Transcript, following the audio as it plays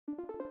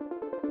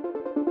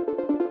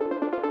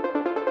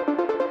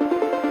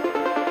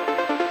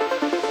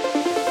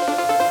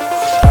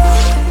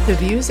The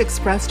views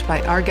expressed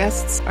by our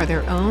guests are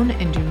their own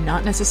and do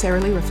not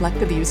necessarily reflect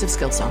the views of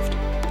Skillsoft.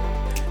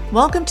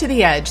 Welcome to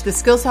The Edge, the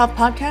Skillsoft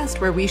podcast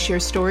where we share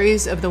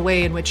stories of the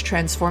way in which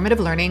transformative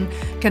learning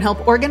can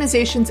help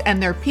organizations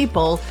and their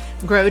people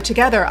grow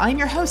together. I'm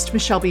your host,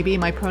 Michelle BB.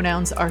 My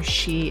pronouns are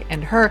she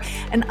and her,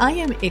 and I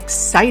am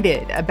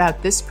excited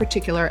about this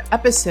particular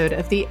episode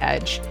of The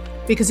Edge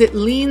because it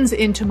leans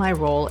into my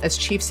role as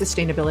Chief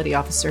Sustainability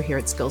Officer here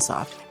at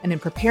Skillsoft. And in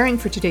preparing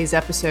for today's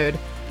episode,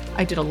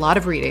 I did a lot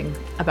of reading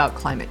about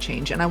climate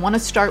change, and I want to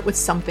start with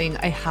something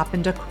I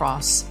happened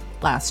across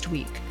last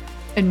week.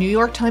 A New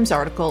York Times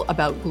article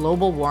about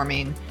global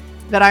warming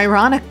that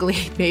ironically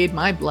made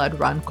my blood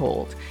run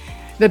cold.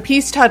 The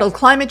piece titled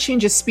 "Climate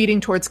Change is Speeding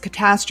Towards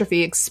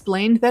Catastrophe"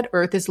 explained that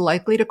Earth is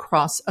likely to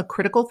cross a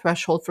critical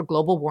threshold for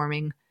global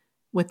warming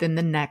within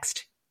the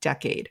next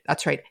decade.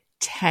 That's right,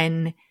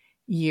 10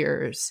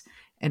 years.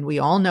 And we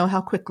all know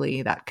how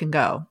quickly that can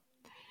go.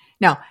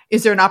 Now,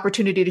 is there an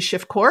opportunity to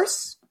shift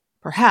course?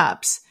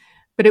 Perhaps,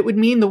 but it would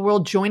mean the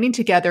world joining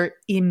together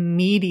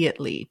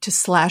immediately to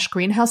slash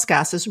greenhouse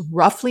gases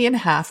roughly in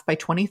half by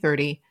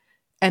 2030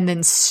 and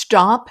then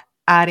stop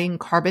adding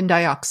carbon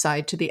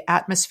dioxide to the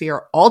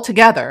atmosphere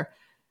altogether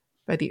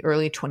by the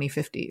early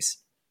 2050s.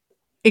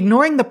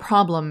 Ignoring the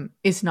problem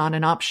is not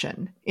an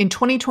option. In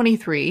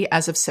 2023,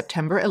 as of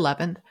September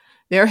 11th,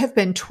 there have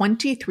been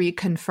 23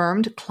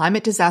 confirmed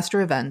climate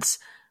disaster events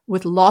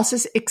with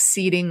losses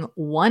exceeding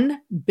 1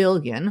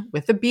 billion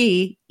with a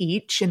B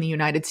each in the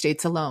United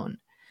States alone.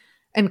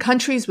 And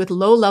countries with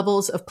low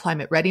levels of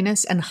climate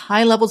readiness and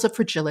high levels of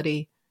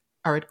fragility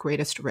are at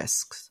greatest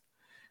risks.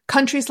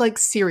 Countries like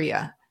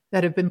Syria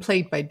that have been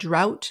plagued by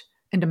drought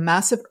and a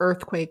massive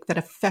earthquake that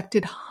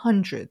affected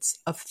hundreds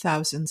of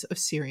thousands of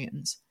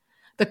Syrians.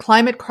 The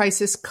climate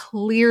crisis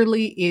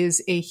clearly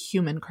is a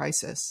human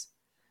crisis,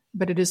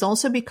 but it has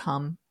also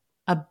become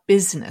a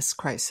business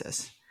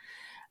crisis.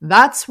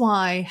 That's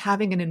why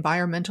having an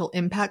environmental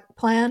impact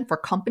plan for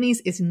companies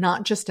is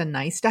not just a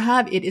nice to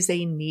have, it is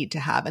a need to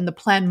have. And the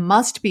plan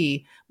must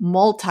be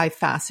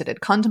multifaceted,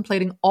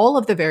 contemplating all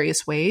of the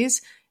various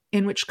ways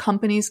in which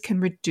companies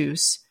can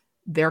reduce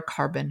their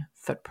carbon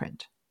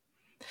footprint.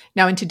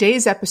 Now, in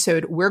today's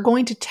episode, we're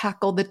going to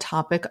tackle the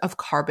topic of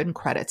carbon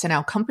credits and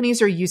how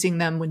companies are using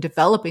them when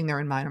developing their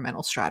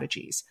environmental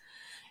strategies.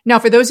 Now,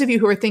 for those of you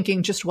who are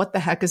thinking, just what the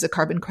heck is a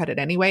carbon credit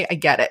anyway? I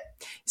get it.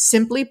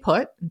 Simply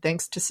put,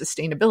 thanks to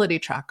Sustainability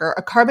Tracker,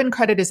 a carbon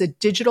credit is a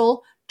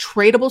digital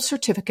tradable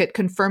certificate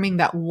confirming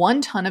that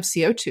 1 ton of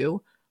CO2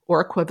 or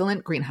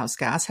equivalent greenhouse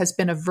gas has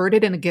been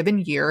averted in a given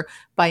year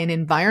by an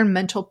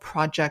environmental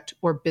project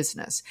or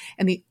business.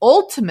 And the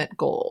ultimate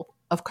goal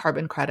of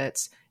carbon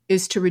credits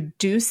is to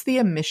reduce the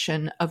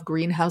emission of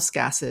greenhouse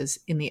gases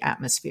in the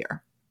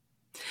atmosphere.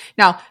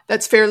 Now,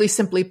 that's fairly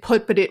simply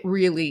put, but it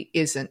really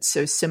isn't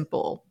so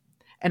simple.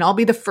 And I'll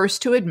be the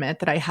first to admit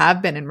that I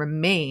have been and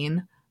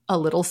remain a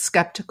little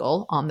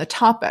skeptical on the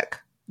topic.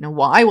 Now,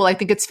 why? Well, I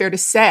think it's fair to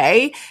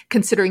say,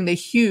 considering the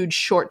huge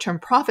short-term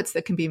profits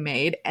that can be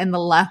made and the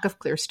lack of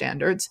clear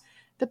standards,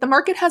 that the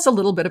market has a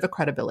little bit of a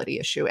credibility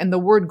issue, and the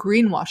word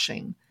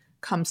greenwashing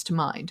comes to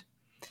mind.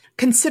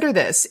 Consider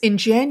this. In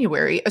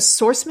January, a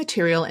source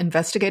material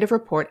investigative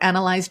report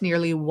analyzed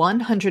nearly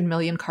 100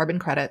 million carbon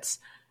credits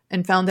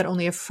and found that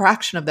only a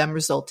fraction of them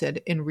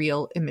resulted in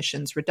real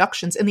emissions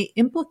reductions. And the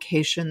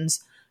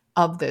implications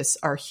of this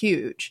are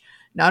huge.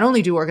 Not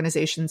only do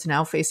organizations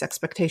now face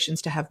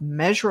expectations to have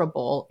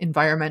measurable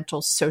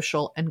environmental,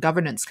 social, and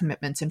governance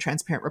commitments and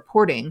transparent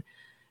reporting,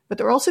 but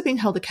they're also being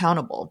held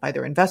accountable by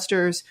their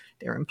investors,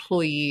 their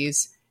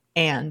employees,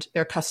 and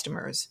their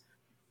customers.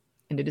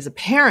 And it is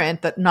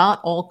apparent that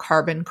not all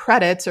carbon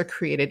credits are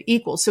created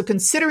equal. So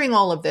considering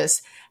all of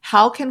this,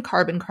 how can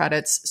carbon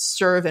credits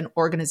serve an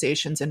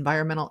organization's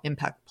environmental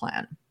impact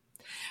plan?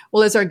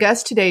 Well, as our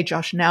guest today,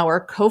 Josh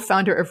Knauer,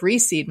 co-founder of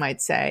Reseed,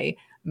 might say,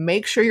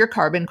 make sure your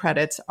carbon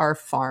credits are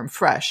farm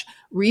fresh.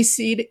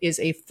 Reseed is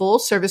a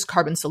full-service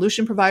carbon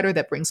solution provider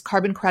that brings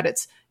carbon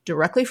credits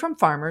directly from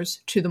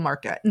farmers to the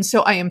market. And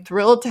so I am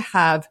thrilled to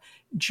have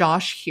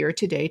Josh here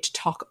today to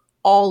talk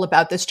all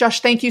about this.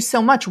 Josh, thank you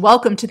so much.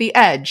 Welcome to The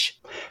Edge.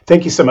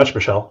 Thank you so much,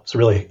 Michelle.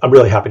 I'm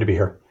really happy to be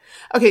here.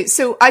 Okay,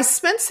 so I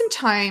spent some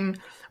time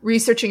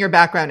researching your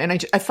background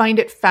and I find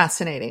it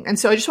fascinating. And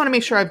so I just want to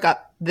make sure I've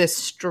got this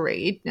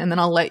straight, and then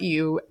I'll let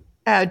you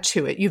add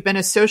to it. You've been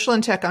a social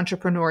and tech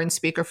entrepreneur and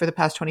speaker for the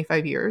past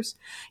 25 years.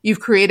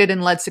 You've created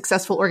and led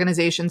successful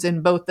organizations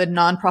in both the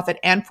nonprofit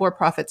and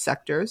for-profit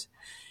sectors.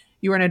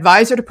 You are an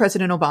advisor to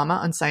President Obama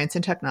on science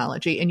and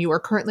technology, and you are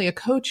currently a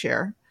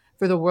co-chair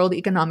for the World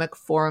Economic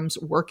Forum's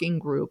working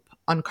group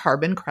on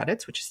carbon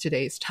credits, which is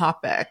today's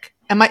topic.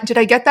 Did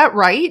I get that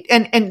right?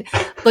 And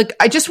like,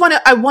 I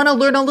want to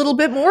learn a little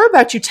bit more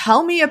about you.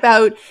 Tell me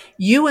about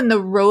you and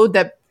the road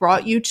that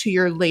brought you to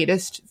your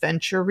latest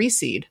venture,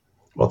 Reseed.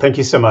 Well, thank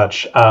you so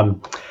much.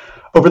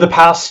 Over the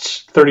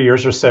past 30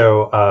 years or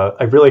so,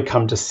 I've really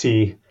come to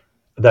see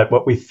that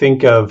what we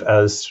think of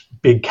as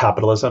big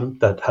capitalism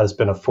that has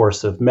been a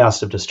force of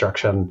massive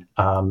destruction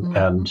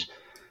and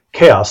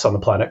chaos on the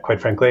planet,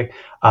 quite frankly,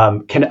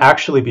 can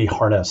actually be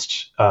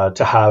harnessed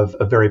to have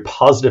a very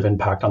positive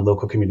impact on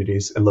local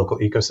communities and local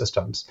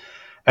ecosystems.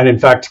 And in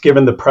fact,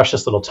 given the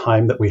precious little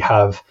time that we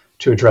have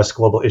to address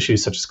global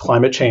issues such as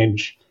climate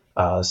change,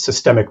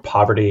 systemic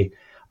poverty,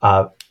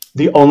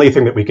 the only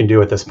thing that we can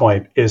do at this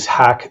point is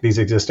hack these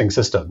existing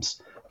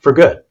systems for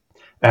good.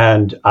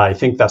 And I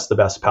think that's the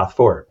best path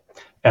forward.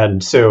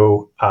 And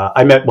so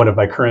I met one of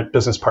my current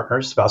business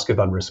partners, Vasco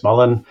van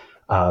Roosmalen,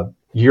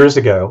 years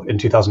ago in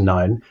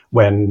 2009,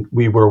 when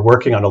we were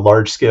working on a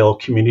large-scale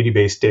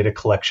community-based data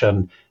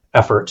collection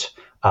effort.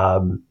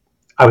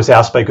 I was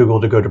asked by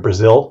Google to go to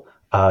Brazil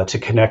to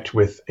connect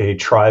with a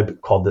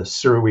tribe called the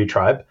Suruí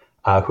tribe,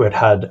 who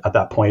had at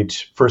that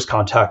point first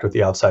contact with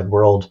the outside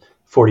world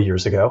 40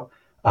 years ago.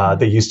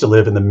 They used to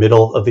live in the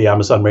middle of the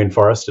Amazon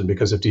rainforest, and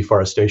because of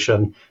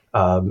deforestation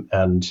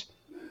and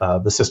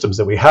the systems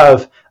that we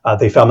have,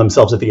 they found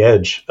themselves at the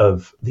edge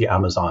of the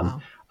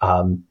Amazon.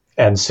 Wow.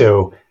 And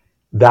so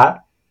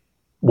that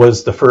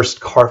was the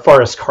first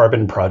forest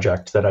carbon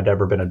project that I'd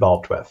ever been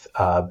involved with.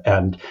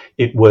 And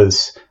it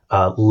was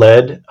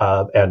led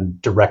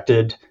and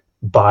directed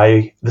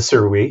by the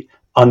Suruí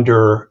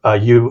under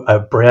a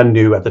brand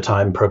new at the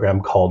time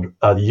program called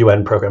the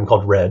UN program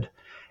called RED.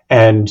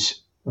 And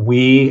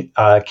we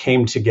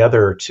came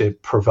together to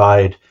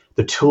provide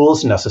the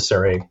tools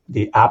necessary,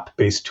 the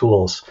app-based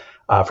tools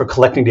for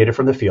collecting data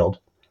from the field.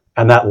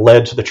 And that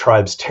led to the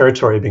tribe's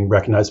territory being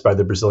recognized by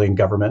the Brazilian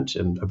government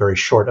in a very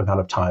short amount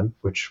of time,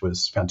 which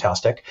was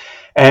fantastic.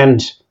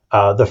 And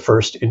the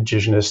first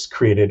indigenous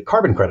created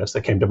carbon credits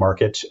that came to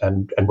market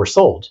and were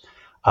sold.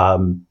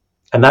 And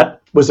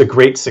that was a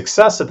great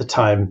success at the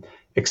time,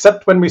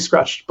 except when we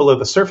scratched below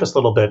the surface a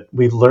little bit,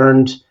 we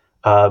learned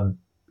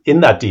in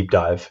that deep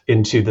dive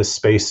into the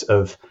space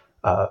of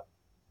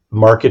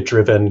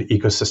market-driven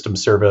ecosystem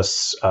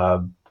service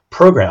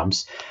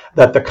programs,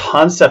 that the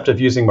concept of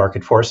using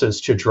market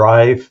forces to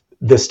drive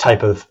this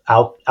type of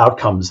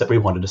outcomes that we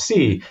wanted to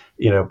see,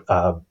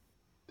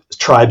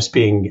 tribes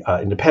being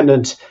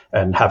independent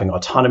and having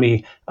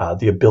autonomy,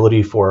 the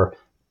ability for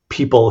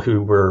people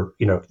who were,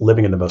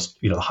 living in the most,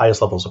 the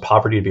highest levels of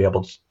poverty to be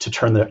able to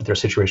turn their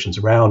situations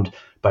around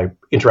by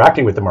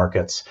interacting with the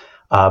markets.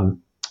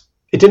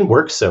 It didn't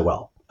work so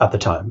well at the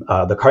time.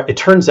 It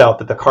turns out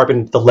that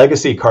the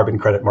legacy carbon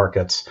credit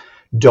markets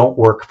don't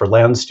work for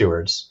land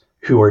stewards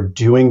who are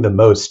doing the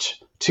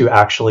most to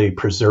actually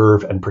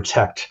preserve and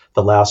protect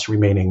the last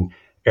remaining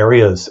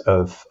areas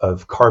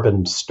of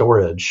carbon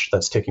storage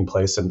that's taking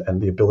place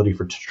and the ability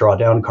to draw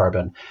down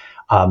carbon.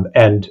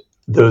 And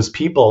those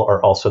people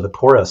are also the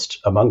poorest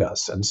among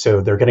us. And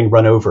so they're getting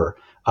run over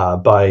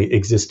by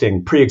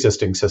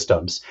pre-existing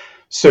systems.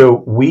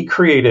 So we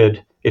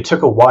created, it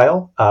took a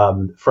while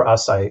for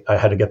us. I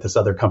had to get this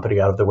other company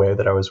out of the way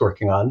that I was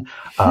working on.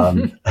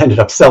 Ended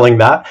up selling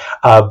that.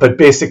 But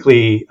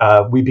basically,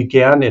 we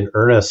began in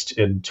earnest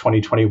in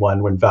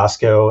 2021 when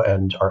Vasco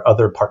and our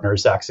other partner,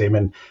 Zach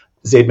Zaidman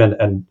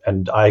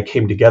and I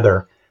came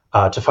together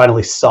to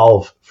finally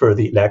solve for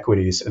the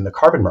inequities in the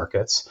carbon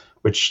markets,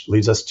 which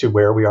leads us to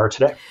where we are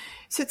today.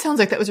 So it sounds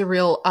like that was a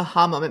real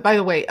aha moment. By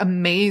the way,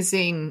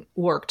 amazing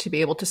work to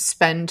be able to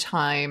spend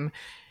time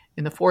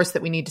in the forest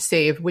that we need to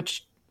save,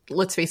 which,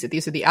 let's face it,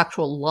 these are the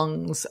actual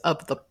lungs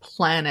of the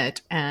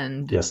planet.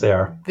 And yes, they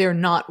are. They're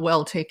not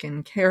well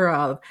taken care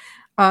of.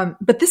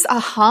 But this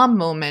aha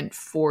moment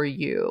for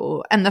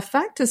you, and the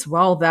fact as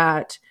well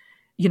that,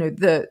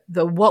 the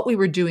what we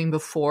were doing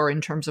before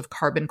in terms of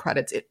carbon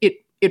credits,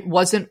 it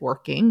wasn't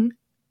working,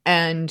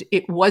 and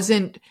it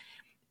wasn't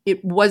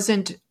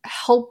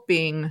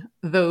helping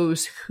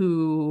those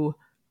who,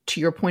 to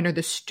your point, are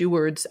the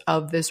stewards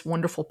of this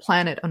wonderful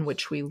planet on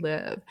which we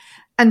live.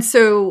 And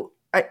so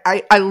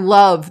I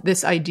love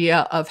this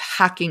idea of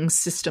hacking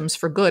systems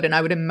for good. And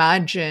I would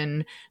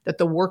imagine that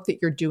the work that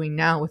you're doing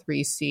now with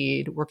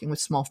Reseed, working with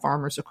small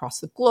farmers across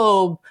the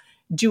globe,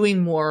 doing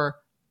more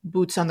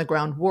boots on the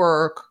ground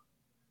work,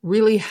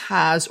 really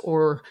has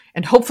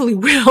and hopefully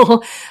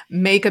will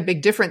make a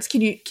big difference.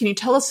 Can you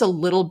tell us a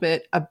little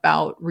bit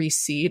about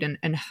Reseed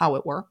and how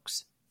it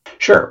works?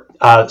 Sure.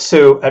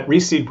 So at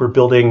Reseed, we're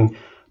building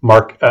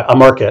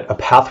a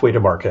pathway to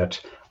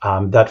market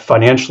that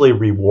financially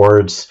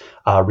rewards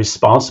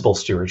responsible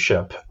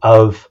stewardship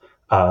of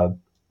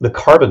the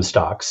carbon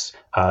stocks.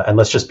 And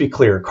let's just be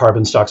clear,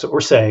 carbon stocks, what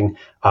we're saying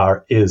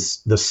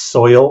is the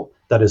soil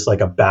that is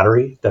like a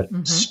battery that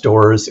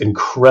stores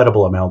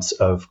incredible amounts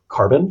of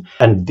carbon.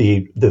 And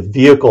the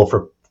vehicle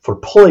for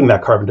pulling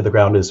that carbon to the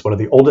ground is one of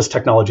the oldest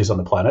technologies on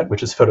the planet,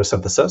 which is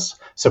photosynthesis.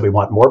 So we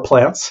want more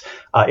plants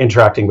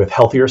interacting with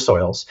healthier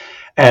soils.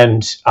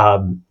 And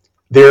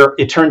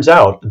it turns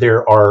out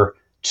there are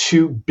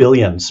 2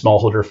 billion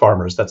smallholder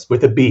farmers, that's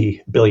with a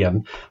B,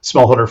 billion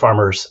smallholder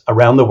farmers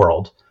around the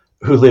world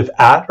who live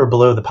at or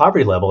below the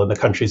poverty level in the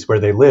countries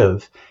where they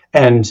live.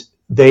 And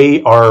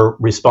they are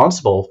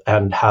responsible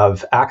and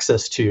have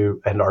access to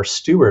and are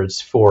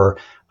stewards for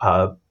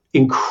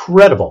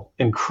incredible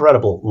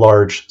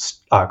large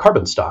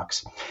carbon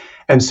stocks.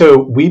 And so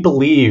we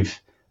believe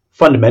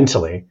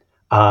fundamentally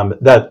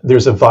that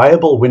there's a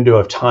viable window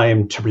of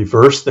time to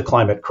reverse the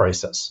climate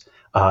crisis,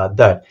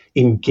 that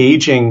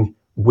engaging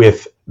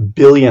with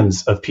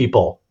billions of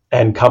people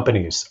and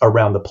companies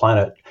around the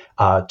planet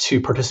to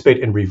participate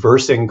in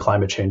reversing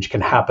climate change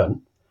can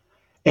happen,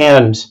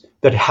 and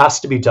that it has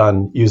to be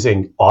done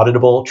using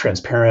auditable,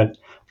 transparent,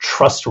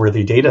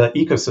 trustworthy data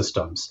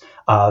ecosystems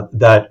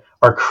that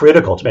are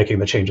critical to making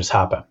the changes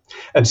happen.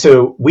 And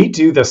so we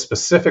do this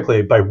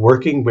specifically by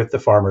working with the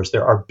farmers.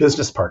 They're our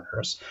business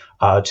partners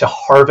to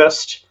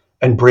harvest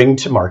and bring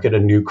to market a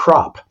new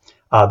crop.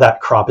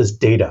 That crop is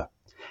data.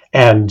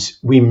 And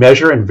we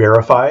measure and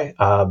verify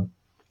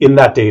in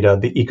that data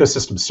the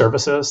ecosystem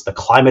services, the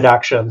climate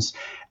actions,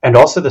 and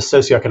also the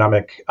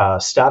socioeconomic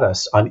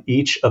status on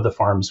each of the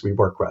farms we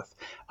work with.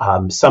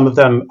 Some of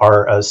them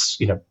are as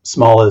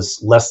small as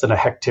less than a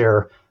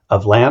hectare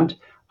of land,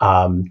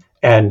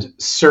 and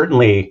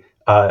certainly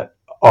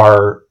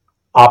are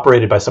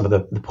operated by some of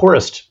the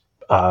poorest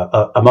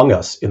among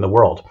us in the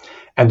world.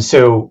 And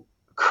so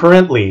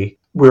currently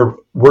we're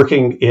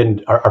working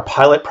in our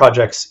pilot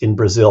projects in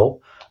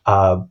Brazil.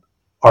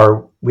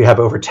 We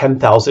have over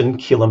 10,000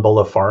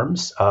 quilombola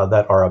farms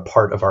that are a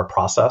part of our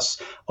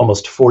process,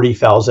 almost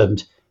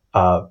 40,000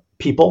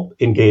 people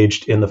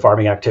engaged in the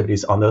farming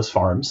activities on those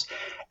farms.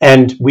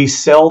 And we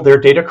sell their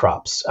data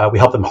crops. We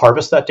help them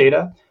harvest that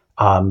data,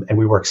 and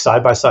we work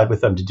side by side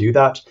with them to do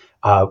that.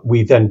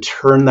 We then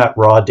turn that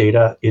raw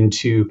data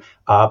into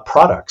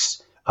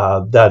products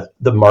that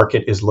the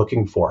market is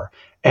looking for.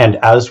 And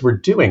as we're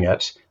doing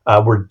it,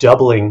 we're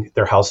doubling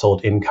their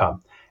household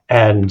income.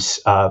 And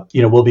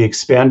we'll be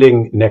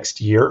expanding next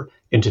year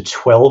into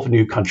 12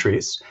 new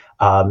countries.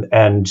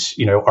 And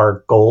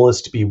our goal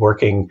is to be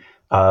working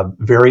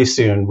very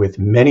soon with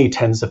many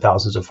tens of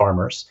thousands of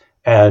farmers.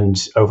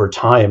 And over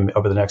time,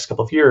 over the next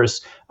couple of years,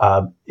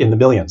 in the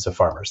millions of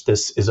farmers.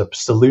 This is a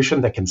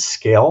solution that can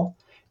scale.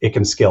 It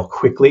can scale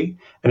quickly,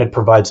 and it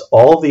provides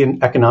all of the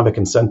economic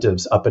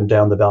incentives up and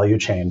down the value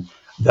chain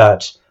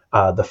that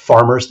the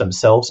farmers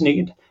themselves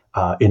need,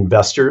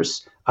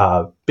 investors,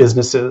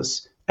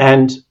 businesses,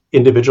 and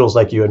individuals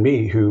like you and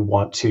me who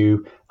want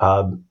to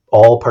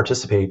all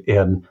participate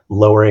in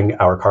lowering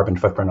our carbon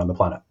footprint on the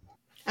planet.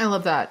 I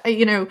love that.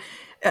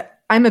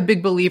 I'm a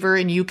big believer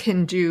in you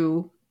can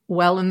do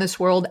well in this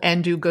world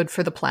and do good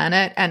for the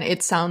planet. And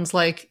it sounds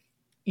like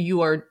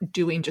you are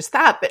doing just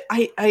that. But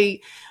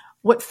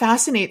what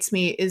fascinates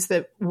me is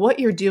that what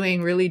you're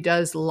doing really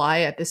does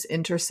lie at this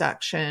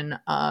intersection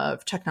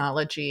of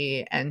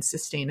technology and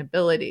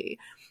sustainability.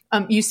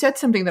 You said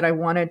something that I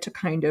wanted to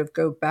kind of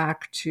go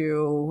back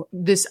to,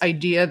 this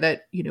idea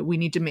that, we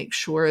need to make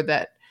sure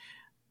that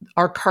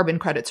our carbon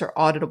credits are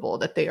auditable,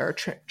 that they are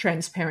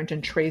transparent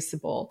and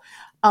traceable.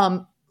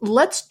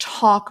 Let's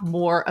talk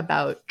more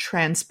about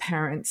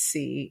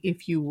transparency,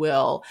 if you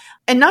will,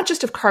 and not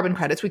just of carbon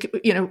credits. We could,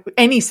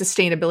 any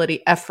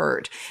sustainability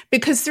effort,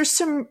 because there's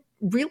some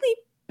really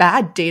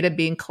bad data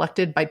being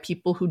collected by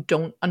people who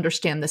don't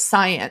understand the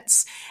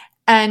science.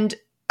 And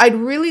I'd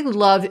really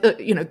love,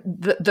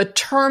 the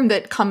term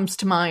that comes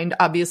to mind,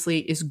 obviously,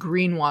 is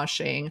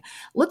greenwashing.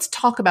 Let's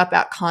talk about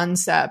that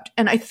concept.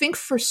 And I think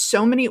for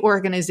so many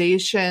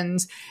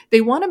organizations,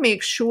 they want to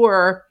make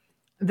sure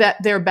that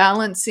they're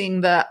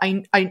balancing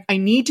I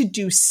need to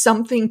do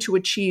something to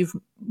achieve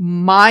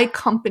my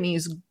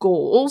company's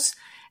goals.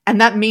 And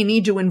that may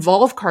need to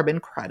involve carbon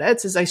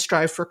credits as I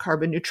strive for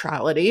carbon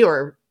neutrality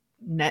or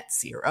net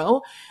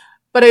zero.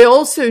 But I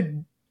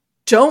also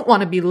don't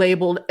want to be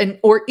labeled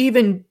or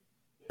even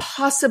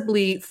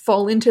possibly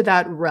fall into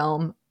that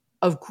realm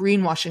of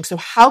greenwashing. So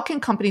how can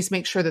companies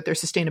make sure that their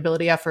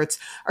sustainability efforts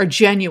are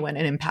genuine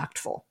and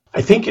impactful?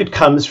 I think it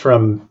comes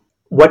from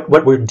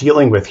what we're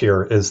dealing with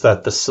here is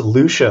that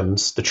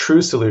the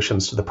true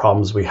solutions to the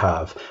problems we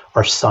have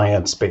are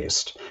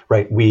science-based,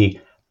 right? We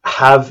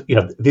have,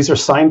 these are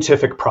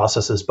scientific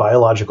processes,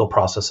 biological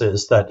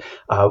processes that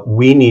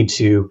we need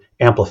to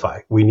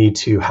amplify. We need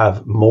to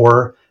have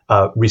more,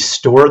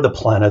 restore the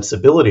planet's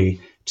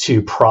ability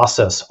to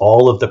process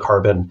all of the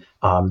carbon,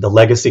 the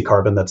legacy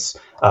carbon that's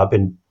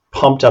been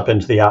pumped up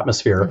into the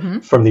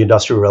atmosphere from the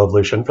Industrial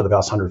Revolution for the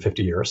past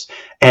 150 years.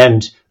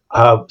 And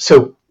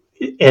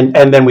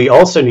then we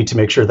also need to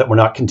make sure that we're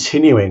not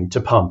continuing to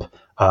pump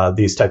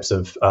this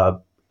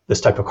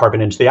type of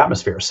carbon into the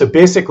atmosphere. So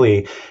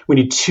basically, we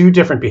need two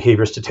different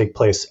behaviors to take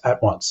place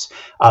at once.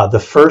 The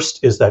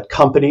first is that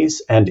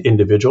companies and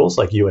individuals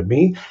like you and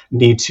me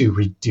need to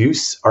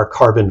reduce our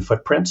carbon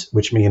footprint,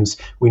 which means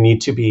we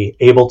need to be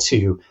able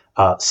to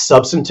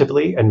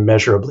substantively and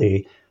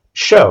measurably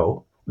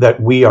show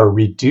that we are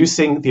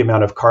reducing the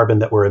amount of carbon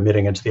that we're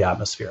emitting into the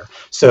atmosphere.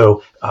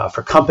 So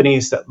for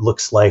companies, that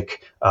looks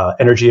like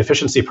energy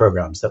efficiency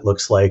programs, that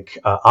looks like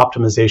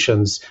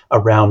optimizations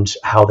around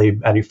how they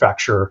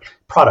manufacture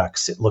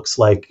products. It looks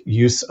like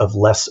use of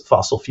less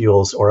fossil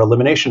fuels or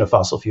elimination of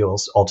fossil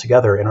fuels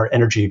altogether in our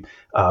energy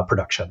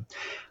production.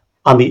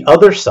 On the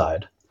other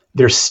side,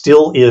 there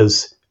still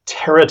is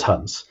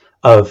teratons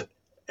of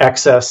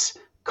excess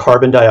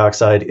carbon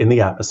dioxide in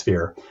the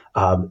atmosphere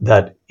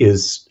that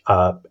is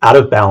out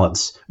of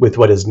balance with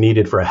what is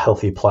needed for a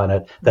healthy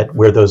planet, that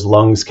where those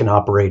lungs can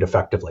operate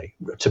effectively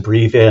to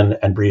breathe in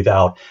and breathe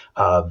out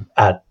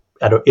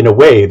in a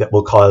way that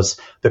will cause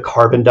the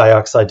carbon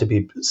dioxide to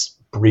be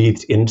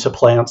breathed into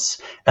plants,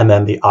 and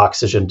then the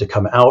oxygen to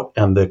come out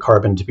and the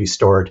carbon to be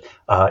stored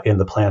in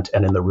the plant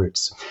and in the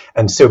roots.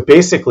 And so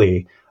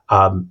basically,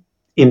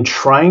 in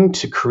trying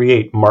to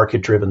create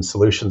market-driven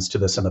solutions to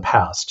this in the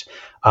past,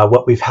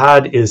 what we've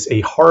had is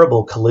a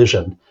horrible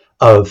collision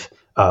of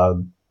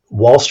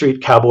Wall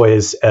Street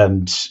cowboys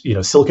and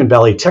Silicon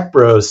Valley tech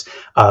bros,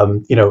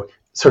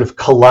 sort of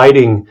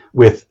colliding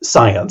with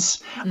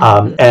science,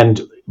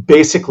 and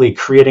basically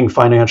creating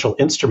financial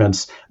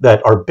instruments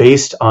that are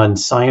based on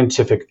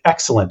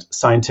excellent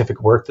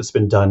scientific work that's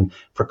been done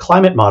for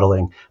climate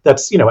modeling.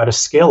 That's at a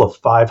scale of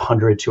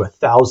 500 to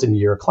 1,000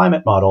 year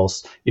climate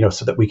models,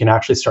 so that we can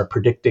actually start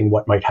predicting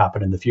what might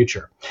happen in the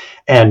future.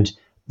 And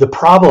the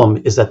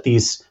problem is that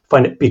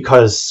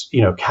because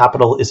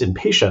capital is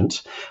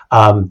impatient,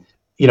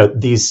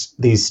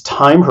 these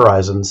time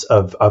horizons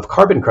of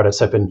carbon credits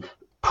have been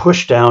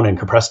pushed down and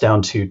compressed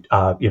down to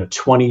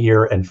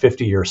 20-year and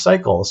 50-year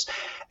cycles.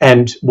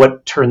 And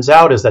what turns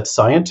out is that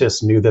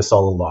scientists knew this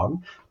all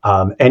along.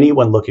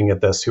 Anyone looking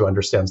at this who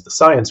understands the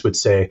science would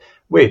say,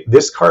 wait,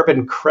 this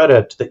carbon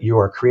credit that you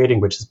are creating,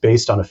 which is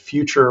based on a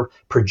future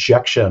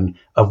projection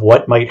of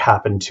what might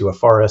happen to a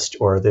forest,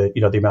 or the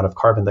amount of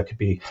carbon that could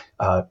be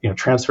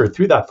transferred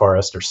through that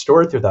forest or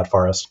stored through that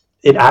forest,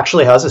 it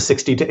actually has a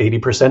 60 to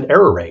 80%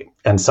 error rate.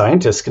 And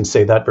scientists can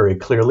say that very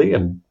clearly.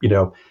 And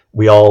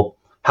we all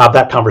have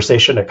that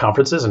conversation at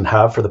conferences and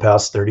have for the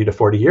past 30 to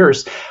 40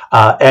 years.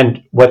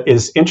 And what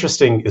is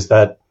interesting is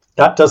that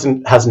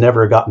has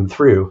never gotten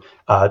through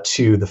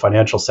to the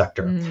financial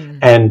sector.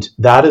 And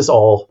that is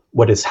all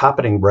what is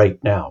happening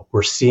right now.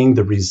 We're seeing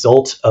the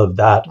result of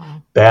that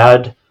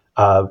bad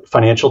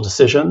financial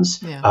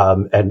decisions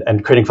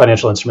and creating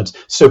financial instruments.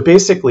 So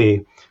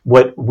basically,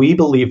 what we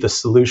believe the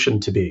solution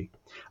to be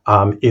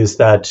is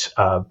that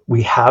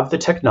we have the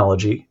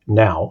technology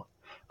now,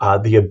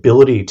 the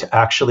ability to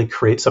actually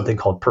create something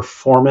called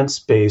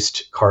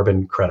performance-based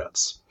carbon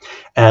credits.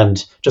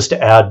 And just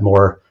to add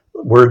more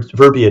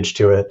verbiage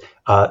to it,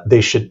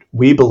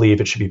 we believe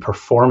it should be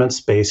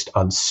performance-based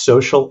on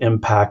social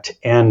impact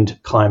and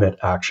climate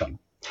action.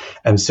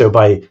 And so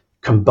by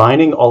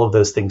combining all of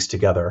those things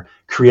together,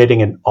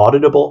 creating an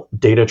auditable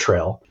data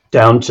trail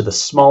down to the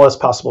smallest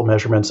possible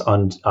measurements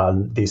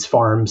on these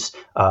farms,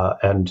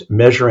 and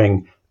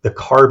measuring the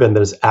carbon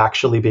that is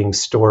actually being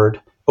stored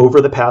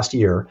over the past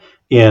year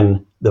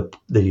in the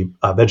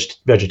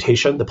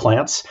vegetation, the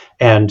plants,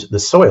 and the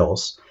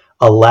soils,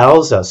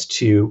 allows us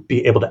to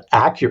be able to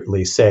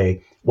accurately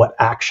say what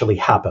actually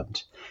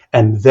happened,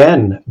 and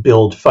then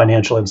build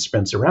financial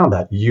instruments around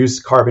that, use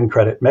carbon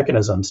credit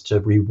mechanisms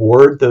to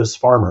reward those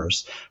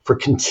farmers for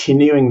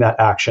continuing that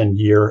action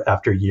year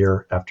after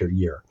year after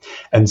year.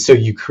 And so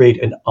you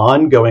create an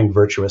ongoing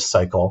virtuous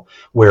cycle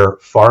where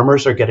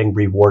farmers are getting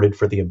rewarded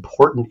for the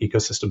important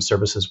ecosystem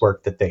services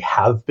work that they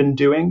have been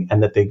doing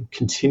and that they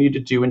continue to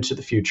do into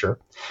the future.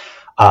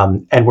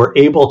 And we're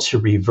able to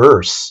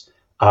reverse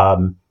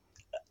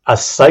a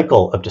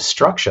cycle of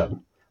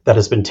destruction that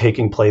has been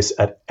taking place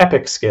at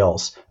epic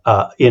scales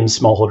in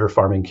smallholder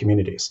farming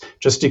communities.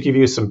 Just to give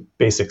you some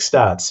basic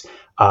stats,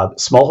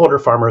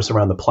 smallholder farmers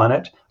around the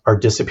planet are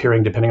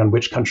disappearing, depending on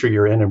which country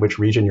you're in and which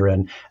region you're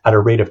in, at a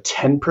rate of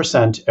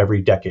 10%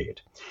 every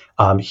decade.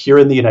 Here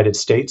in the United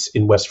States,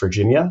 in West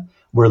Virginia,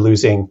 we're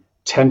losing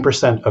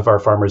 10% of our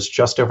farmers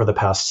just over the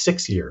past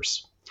 6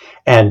 years.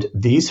 And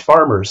these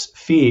farmers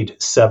feed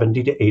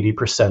 70 to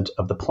 80%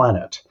 of the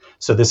planet.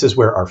 So this is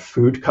where our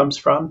food comes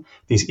from.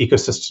 These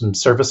ecosystem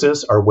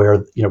services are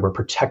where we're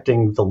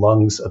protecting the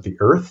lungs of the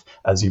earth,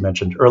 as you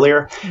mentioned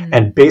earlier.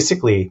 And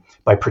basically,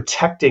 by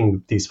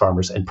protecting these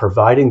farmers and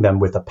providing them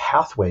with a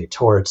pathway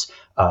towards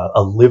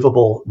a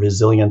livable,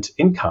 resilient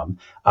income,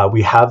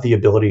 we have the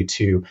ability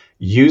to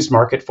use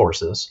market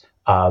forces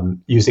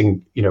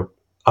using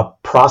a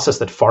process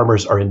that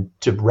farmers are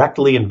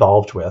directly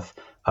involved with.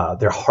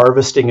 They're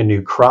harvesting a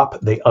new crop.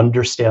 They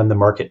understand the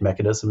market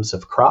mechanisms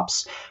of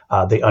crops.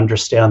 They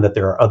understand that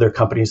there are other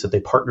companies that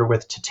they partner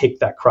with to take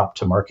that crop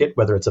to market,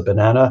 whether it's a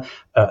banana,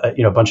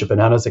 a bunch of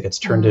bananas that gets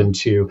turned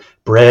into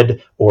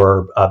bread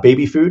or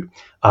baby food.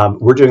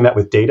 We're doing that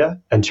with data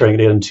and turning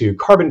it into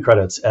carbon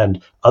credits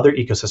and other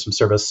ecosystem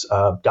service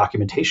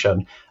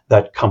documentation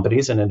that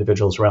companies and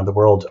individuals around the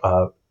world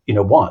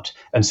want.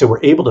 And so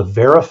we're able to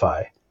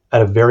verify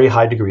at a very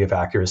high degree of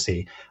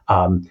accuracy.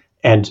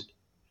 And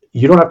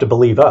you don't have to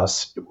believe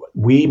us.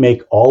 We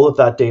make all of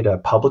that data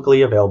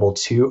publicly available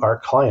to our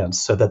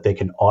clients so that they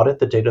can audit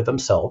the data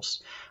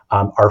themselves.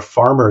 Our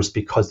farmers,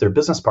 because they're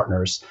business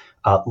partners,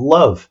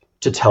 love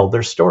to tell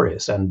their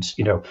stories. And,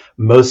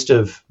 most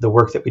of the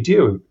work that we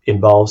do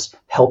involves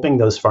helping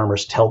those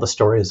farmers tell the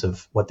stories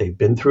of what they've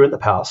been through in the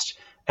past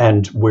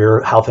and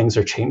how things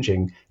are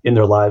changing in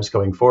their lives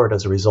going forward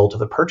as a result of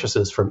the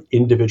purchases from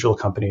individual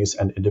companies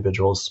and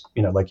individuals,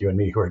 like you and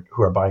me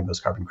who are buying those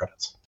carbon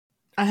credits.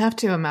 I have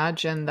to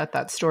imagine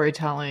that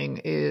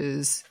storytelling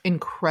is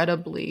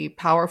incredibly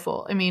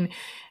powerful. I mean,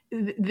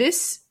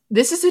 this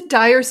is a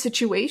dire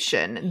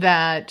situation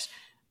that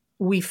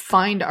we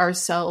find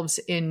ourselves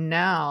in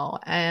now,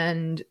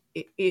 and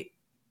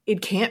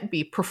it can't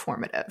be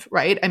performative,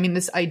 right? I mean,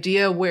 this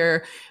idea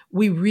where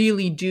we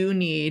really do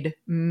need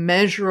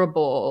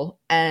measurable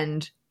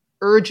and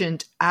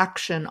urgent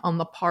action on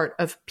the part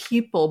of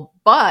people,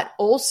 but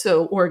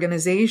also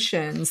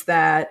organizations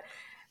that,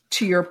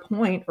 to your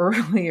point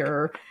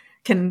earlier,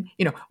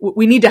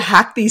 we need to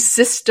hack these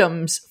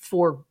systems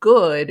for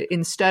good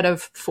instead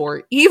of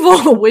for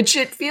evil, which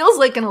it feels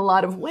like in a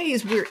lot of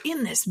ways we're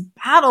in this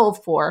battle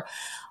for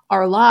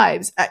our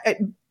lives.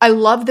 I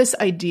love this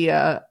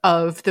idea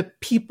of the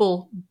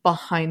people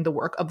behind the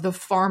work, of the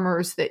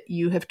farmers that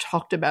you have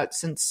talked about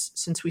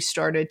since we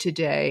started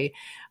today.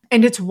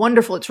 And it's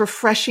wonderful. It's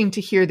refreshing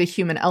to hear the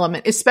human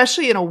element,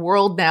 especially in a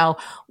world now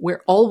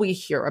where all we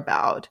hear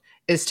about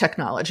is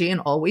technology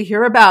and all we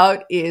hear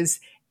about is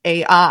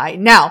AI.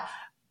 Now,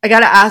 I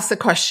got to ask the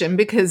question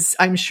because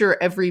I'm sure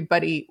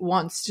everybody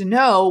wants to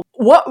know,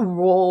 what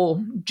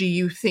role do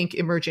you think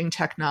emerging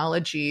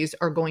technologies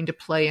are going to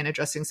play in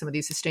addressing some of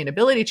these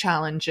sustainability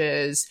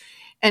challenges?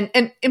 And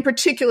in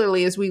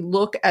particularly, as we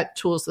look at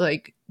tools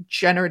like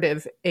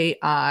generative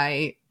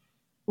AI,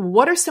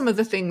 what are some of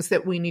the things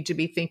that we need to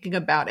be thinking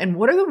about? And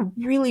what are the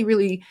really,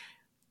 really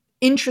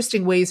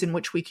interesting ways in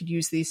which we could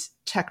use these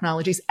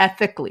technologies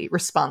ethically,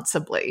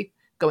 responsibly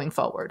going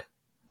forward?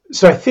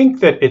 So I think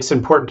that it's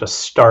important to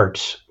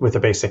start with a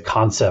basic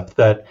concept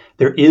that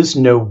there is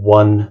no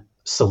one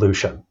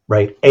solution,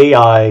 right?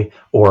 AI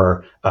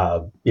or,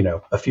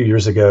 a few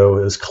years ago,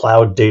 it was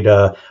cloud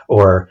data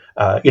or,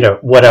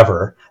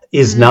 whatever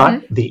is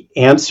not the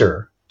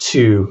answer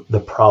to the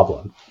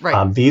problem.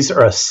 Right. These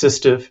are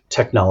assistive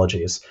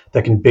technologies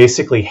that can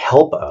basically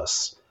help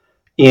us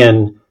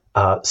in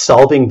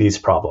solving these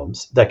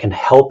problems, that can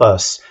help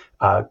us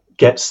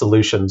get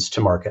solutions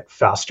to market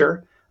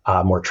faster,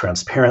 more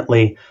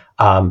transparently.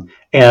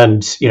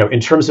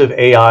 In terms of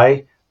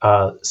AI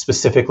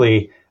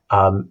specifically,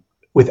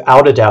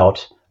 without a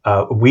doubt,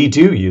 we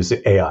do use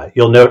AI.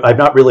 You'll note I've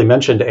not really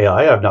mentioned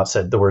AI. I've not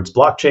said the words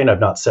blockchain. I've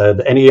not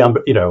said any,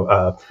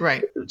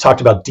 Right.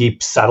 talked about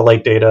deep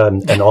satellite data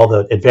and all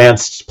the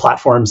advanced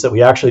platforms that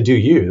we actually do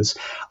use.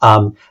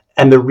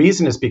 And the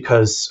reason is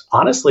because,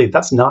 honestly,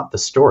 that's not the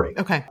story.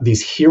 Okay.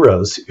 These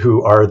heroes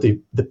who are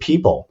the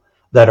people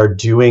that are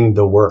doing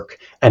the work.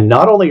 And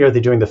not only are they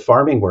doing the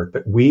farming work,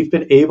 but we've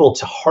been able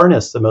to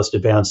harness the most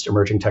advanced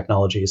emerging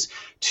technologies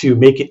to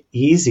make it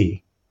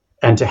easy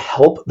and to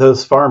help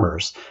those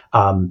farmers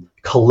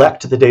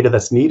collect the data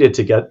that's needed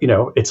to get,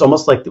 it's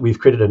almost like we've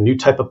created a new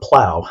type of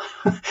plow,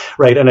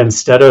 right? And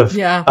instead of,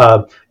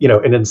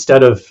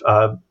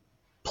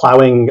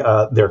 plowing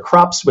their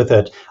crops with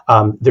it,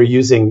 they're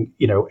using,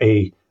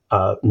 a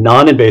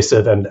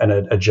non-invasive and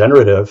a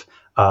generative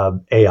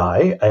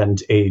AI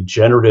and a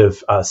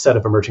generative set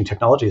of emerging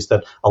technologies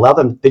that allow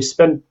them. They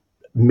spend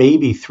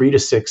maybe 3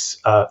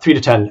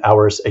 to 10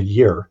 hours a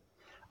year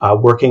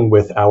working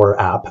with our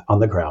app on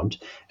the ground,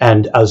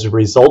 and as a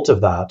result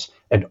of that,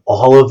 and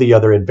all of the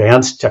other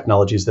advanced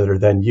technologies that are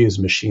then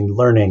used, machine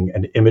learning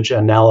and image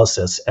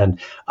analysis and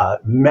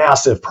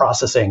massive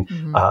processing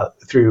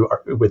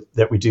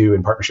that we do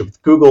in partnership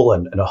with Google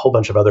and a whole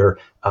bunch of other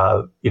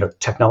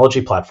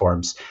technology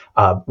platforms,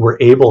 we're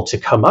able to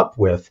come up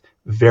with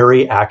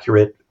very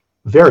accurate,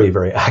 very,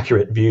 very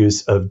accurate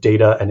views of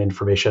data and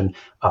information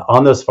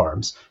on those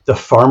farms. The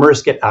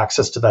farmers get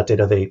access to that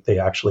data. They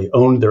actually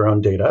own their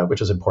own data,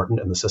 which is important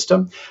in the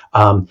system.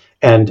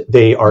 And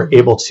they are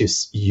able to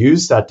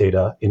use that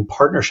data in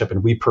partnership.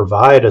 And we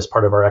provide, as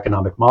part of our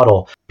economic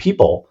model,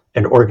 people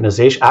and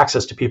organization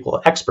access to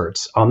people,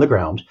 experts on the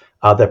ground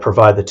that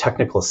provide the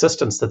technical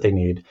assistance that they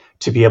need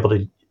to be able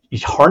to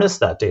harness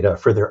that data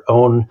for their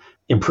own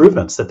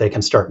improvements that they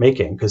can start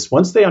making. Because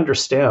once they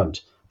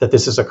understand that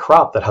this is a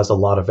crop that has a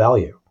lot of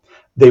value,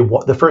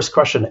 the first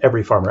question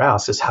every farmer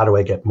asks is, how do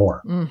I get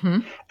more?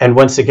 And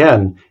once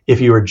again,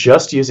 if you were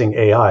just using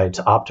AI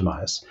to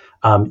optimize,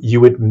 you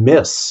would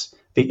miss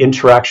the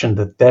interaction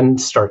that then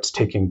starts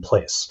taking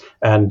place.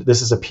 And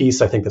this is a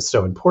piece I think that's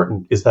so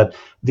important, is that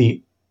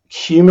the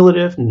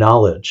cumulative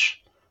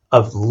knowledge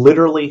of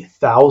literally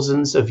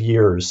thousands of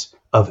years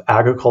of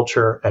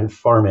agriculture and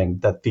farming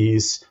that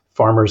these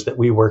farmers that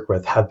we work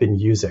with have been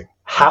using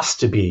has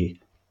to be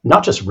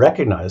not just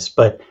recognized,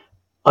 but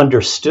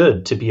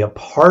understood to be a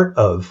part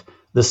of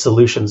the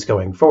solutions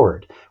going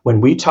forward.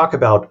 When we talk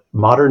about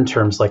modern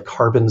terms like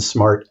carbon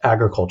smart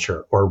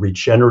agriculture or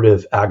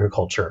regenerative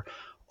agriculture,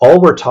 all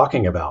we're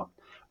talking about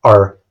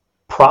are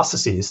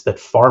processes that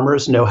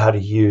farmers know how to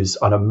use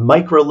on a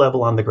micro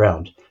level on the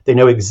ground. They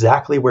know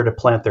exactly where to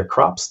plant their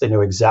crops. They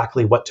know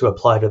exactly what to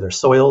apply to their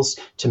soils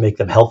to make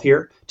them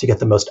healthier, to get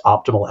the most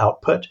optimal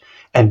output.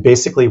 And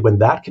basically, when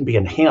that can be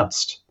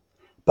enhanced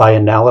by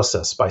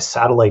analysis, by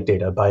satellite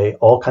data, by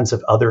all kinds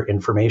of other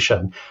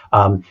information,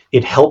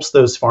 it helps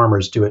those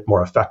farmers do it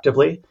more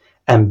effectively.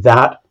 And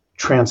that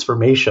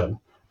transformation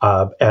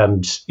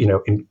and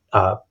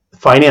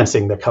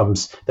financing that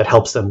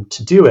helps them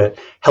to do it,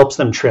 helps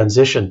them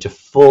transition to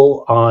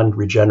full on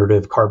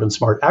regenerative carbon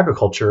smart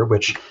agriculture,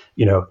 which,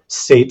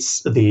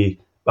 sates the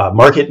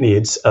market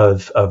needs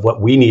of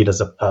what we need as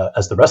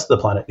the rest of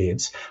the planet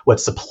needs, what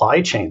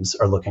supply chains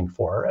are looking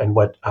for, and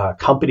what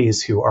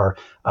companies who are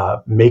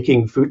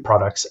making food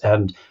products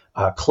and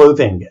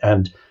clothing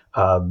and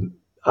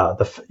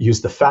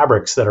use the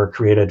fabrics that are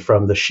created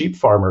from the sheep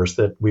farmers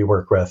that we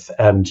work with,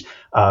 and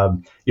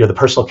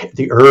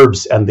the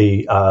herbs and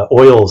the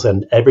oils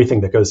and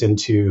everything that goes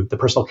into the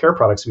personal care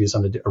products we use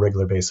on a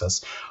regular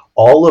basis.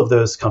 All of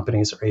those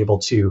companies are able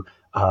to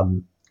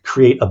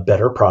create a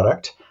better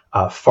product.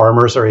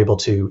 Farmers are able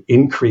to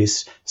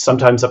increase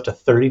sometimes up to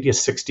 30 to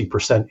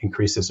 60%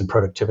 increases in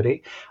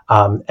productivity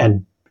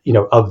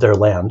of their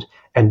land,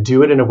 and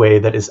do it in a way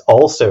that is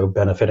also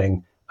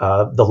benefiting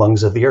the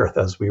lungs of the earth,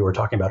 as we were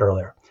talking about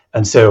earlier.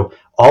 And so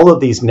all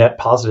of these net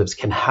positives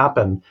can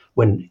happen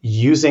when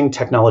using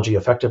technology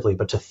effectively.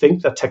 But to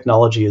think that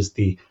technology is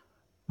the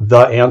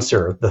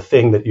answer, the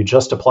thing that you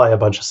just apply a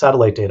bunch of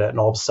satellite data and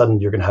all of a sudden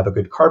you're going to have a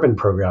good carbon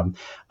program,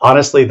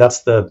 honestly,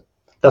 that's the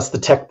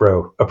tech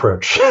bro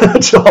approach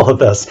to all of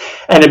this.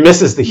 And it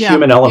misses the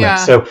human element. Yeah.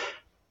 So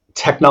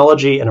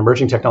technology and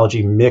emerging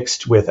technology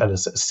mixed with an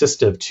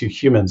assistive to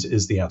humans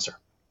is the answer.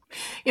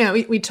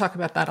 We talk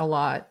about that a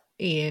lot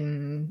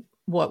in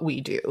what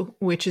we do,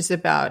 which is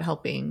about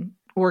helping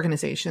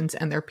organizations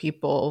and their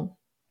people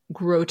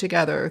grow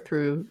together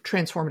through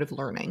transformative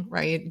learning,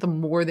 right? The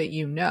more that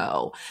you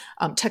know,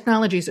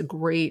 technology is a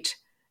great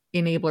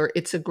enabler.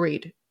 It's a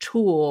great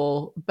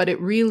tool, but it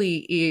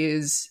really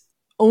is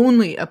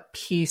only a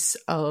piece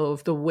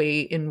of the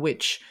way in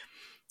which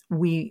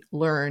we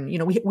learn.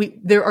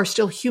 There are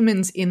still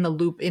humans in the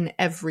loop in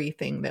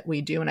everything that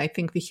we do. And I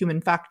think the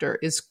human factor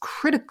is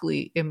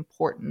critically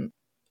important.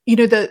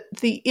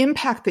 The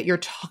impact that you're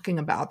talking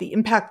about, the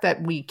impact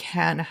that we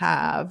can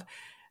have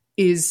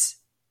is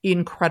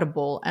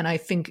incredible. And I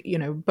think,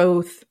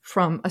 both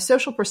from a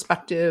social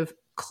perspective,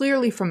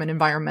 clearly from an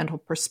environmental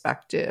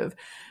perspective,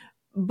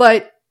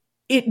 but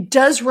it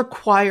does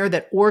require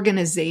that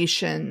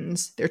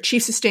organizations, their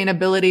chief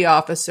sustainability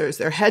officers,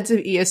 their heads of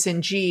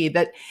ES&G,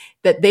 that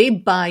they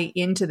buy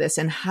into this,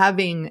 and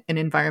having an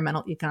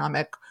environmental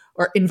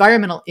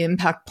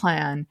impact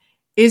plan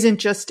isn't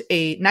just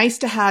a nice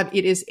to have,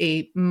 it is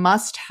a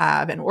must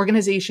have. And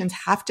organizations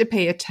have to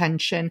pay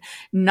attention,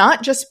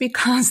 not just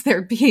because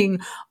they're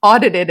being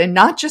audited, and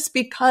not just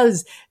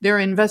because their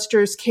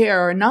investors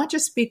care, or not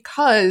just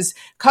because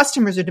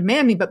customers are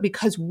demanding, but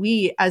because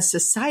we as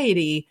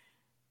society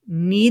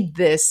need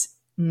this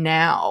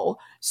now.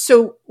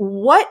 So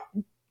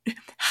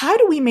how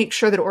do we make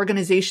sure that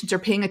organizations are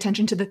paying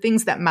attention to the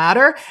things that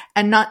matter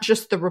and not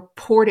just the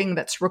reporting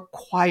that's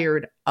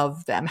required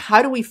of them?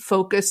 How do we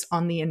focus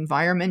on the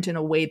environment in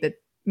a way that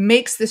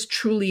makes this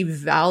truly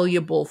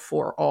valuable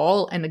for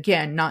all? And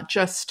again, not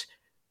just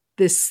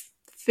this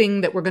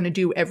thing that we're going to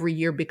do every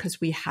year because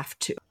we have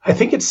to. I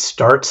think it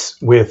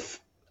starts with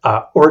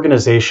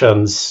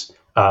organizations.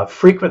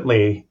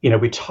 Frequently,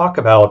 we talk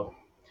about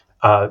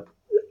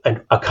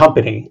a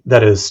company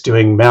that is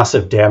doing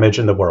massive damage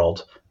in the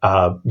world,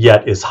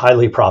 yet is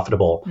highly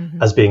profitable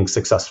as being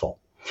successful.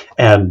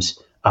 And,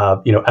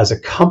 as a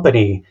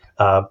company,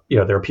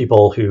 there are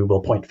people who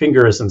will point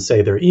fingers and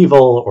say they're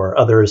evil, or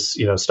others,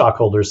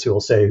 stockholders who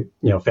will say,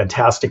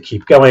 fantastic,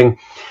 keep going.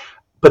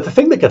 But the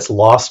thing that gets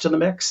lost in the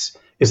mix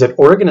is that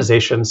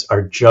organizations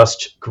are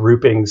just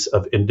groupings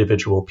of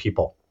individual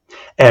people.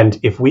 And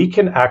if we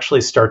can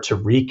actually start to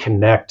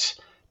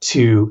reconnect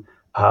to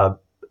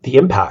the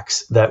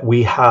impacts that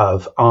we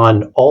have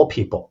on all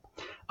people,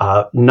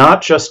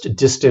 not just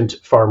distant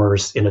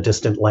farmers in a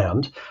distant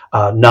land,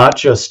 not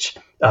just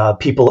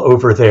people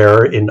over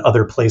there in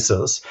other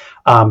places,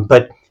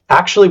 but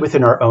actually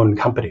within our own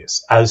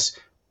companies. As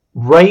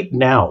right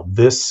now,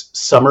 this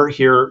summer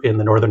here in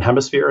the Northern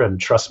Hemisphere, and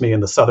trust me, in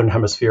the Southern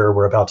Hemisphere,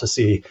 we're about to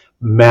see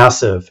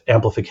massive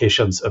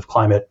amplifications of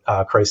climate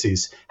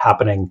crises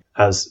happening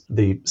as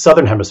the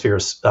Southern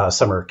Hemisphere's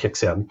summer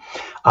kicks in.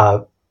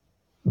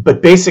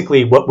 But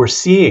basically what we're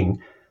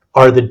seeing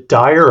are the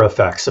dire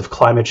effects of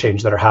climate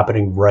change that are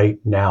happening right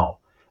now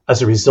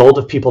as a result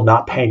of people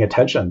not paying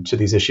attention to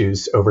these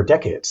issues over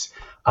decades.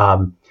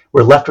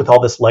 We're left with all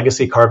this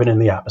legacy carbon in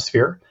the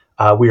atmosphere.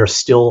 We are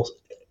still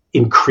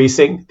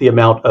increasing the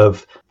amount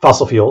of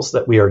fossil fuels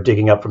that we are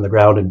digging up from the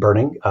ground and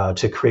burning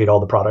to create all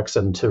the products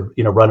and to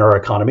run our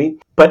economy.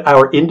 But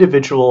our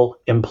individual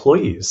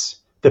employees,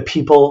 the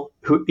people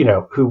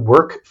who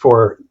work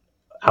for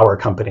our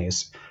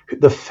companies,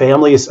 the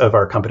families of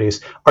our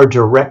companies, are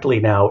directly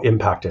now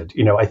impacted.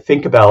 I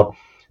think about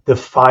the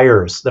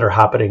fires that are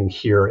happening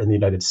here in the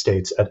United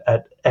States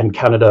and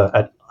Canada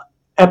at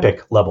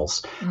epic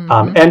levels,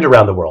 and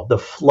around the world. The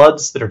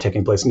floods that are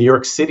taking place. New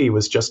York City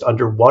was just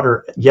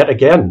underwater yet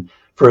again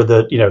for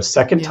the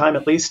second time,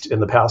 at least in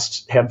the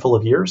past handful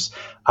of years.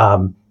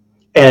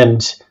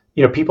 And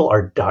people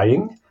are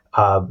dying.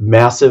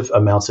 massive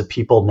amounts of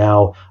people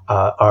now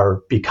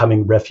are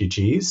becoming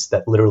refugees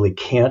that literally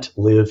can't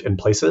live in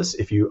places.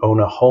 If you own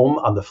a home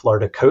on the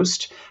Florida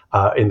coast,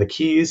 in the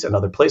Keys and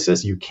other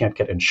places, you can't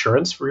get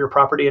insurance for your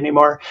property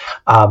anymore.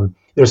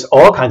 There's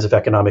all kinds of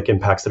economic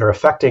impacts that are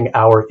affecting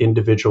our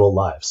individual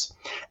lives.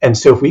 And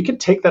so if we can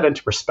take that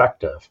into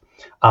perspective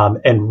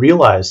and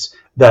realize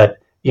that,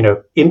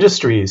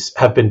 industries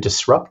have been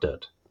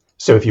disrupted.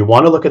 So if you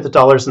want to look at the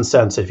dollars and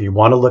cents, if you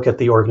want to look at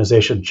the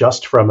organization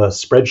just from a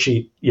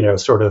spreadsheet,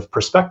 sort of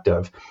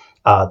perspective,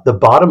 the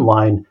bottom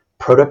line,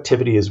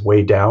 productivity is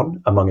way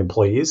down among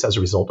employees as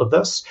a result of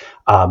this.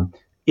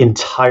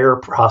 Entire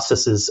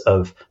processes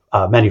of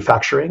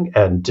manufacturing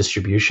and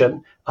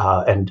distribution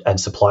and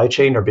supply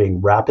chain are being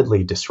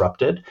rapidly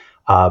disrupted.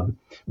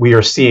 We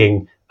are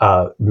seeing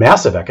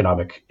massive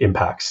economic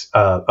impacts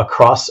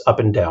across up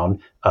and down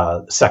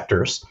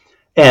sectors.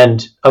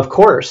 And of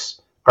course,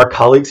 our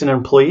colleagues and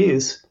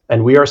employees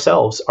and we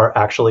ourselves are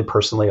actually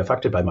personally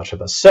affected by much of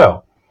this.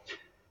 So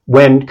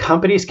when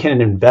companies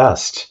can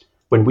invest,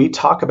 when we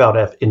talk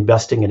about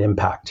investing in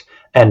impact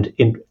and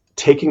in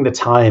taking the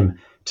time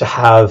to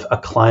have a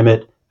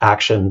climate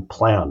action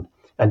plan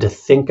and to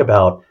think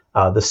about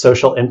the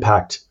social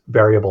impact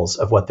variables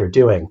of what they're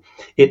doing,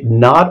 it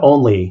not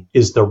only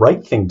is the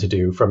right thing to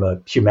do from a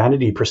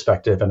humanity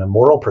perspective and a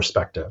moral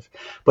perspective,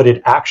 but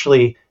it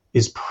actually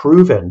is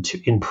proven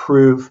to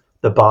improve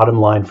the bottom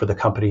line for the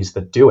companies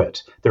that do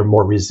it. They're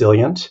more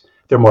resilient,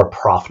 they're more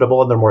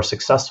profitable, and they're more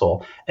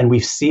successful. And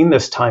we've seen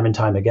this time and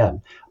time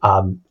again.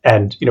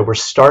 And we're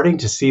starting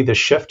to see the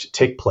shift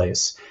take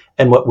place.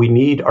 And what we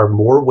need are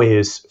more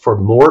ways for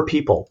more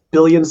people,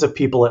 billions of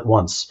people at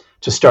once,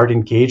 to start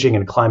engaging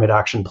in climate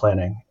action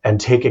planning and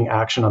taking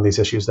action on these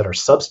issues that are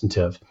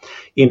substantive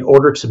in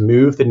order to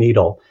move the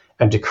needle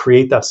and to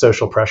create that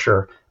social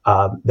pressure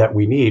that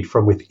we need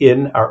from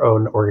within our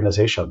own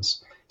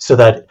organizations. So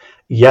that,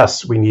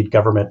 yes, we need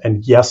government,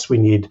 and yes, we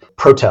need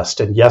protest,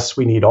 and yes,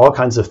 we need all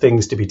kinds of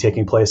things to be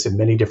taking place in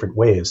many different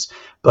ways.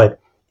 But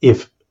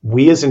if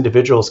we as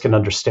individuals can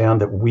understand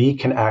that we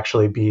can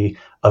actually be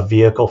a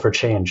vehicle for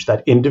change,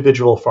 that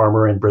individual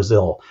farmer in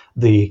Brazil,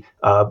 the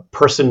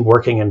person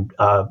working in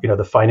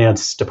the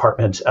finance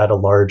department at a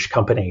large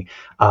company,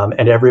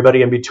 and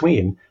everybody in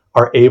between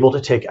are able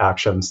to take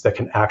actions that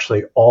can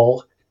actually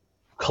all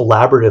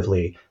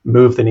collaboratively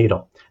move the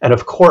needle. And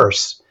of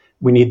course,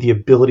 we need the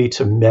ability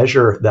to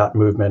measure that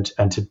movement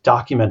and to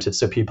document it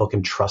so people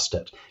can trust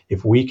it.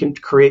 If we can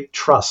create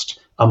trust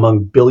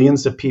among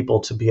billions of people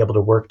to be able to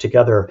work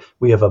together,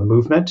 we have a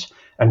movement,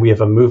 and we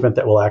have a movement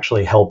that will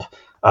actually help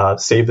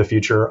save the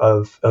future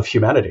of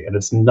humanity. And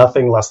it's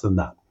nothing less than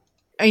that.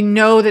 I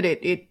know that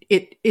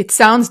it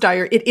sounds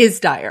dire. It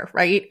is dire,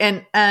 right?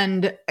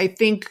 And I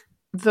think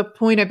the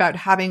point about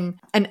having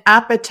an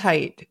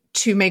appetite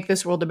to make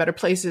this world a better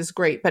place is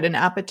great, but an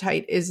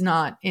appetite is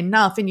not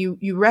enough. And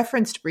you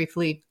referenced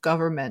briefly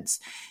governments.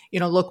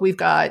 Look, we've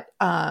got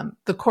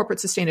the Corporate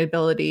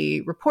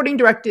Sustainability Reporting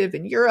Directive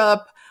in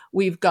Europe.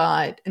 We've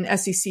got an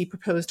SEC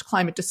proposed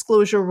climate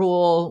disclosure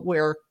rule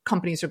where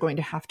companies are going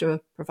to have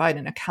to provide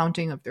an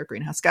accounting of their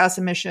greenhouse gas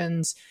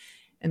emissions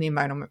and the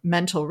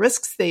environmental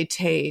risks they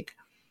take.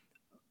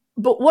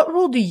 But what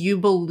role do you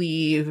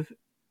believe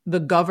the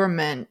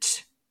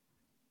government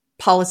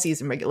policies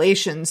and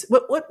regulations,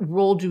 what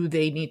role do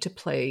they need to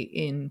play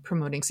in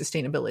promoting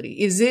sustainability?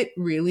 Is it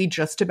really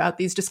just about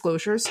these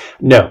disclosures?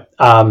 No.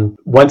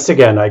 Once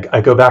again,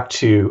 I go back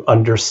to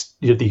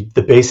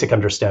the basic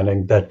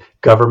understanding that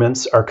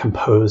governments are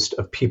composed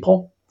of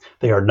people.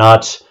 They are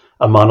not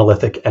a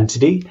monolithic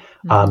entity.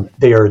 Mm-hmm.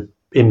 They are,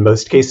 in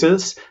most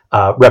cases,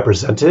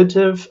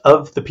 representative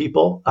of the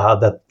people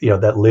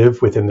that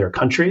live within their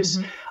countries,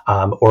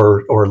 mm-hmm.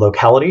 or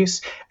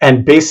localities,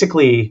 and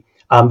basically.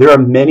 There are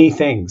many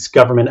things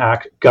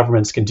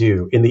governments can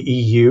do. In the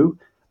EU,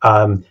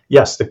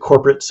 yes, the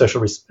corporate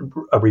social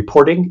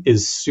reporting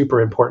is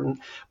super important,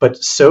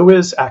 but so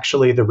is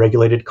actually the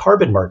regulated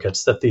carbon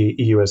markets that the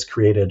EU has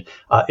created.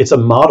 It's a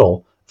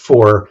model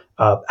for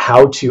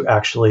how to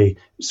actually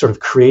sort of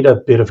create a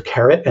bit of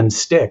carrot and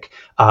stick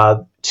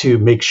to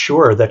make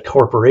sure that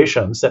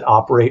corporations that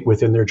operate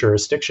within their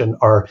jurisdiction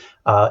are,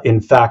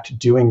 in fact,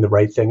 doing the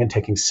right thing and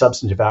taking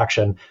substantive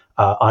action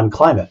on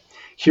climate.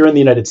 Here in the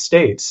United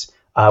States,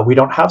 we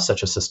don't have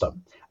such a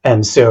system.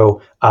 And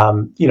so,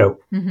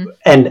 mm-hmm.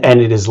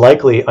 and it is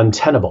likely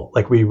untenable.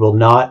 Like, we will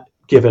not,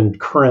 given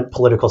current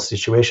political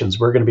situations,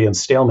 we're going to be in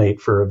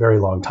stalemate for a very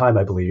long time,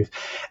 I believe.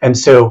 And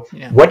so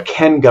what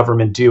can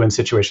government do in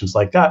situations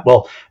like that?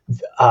 Well,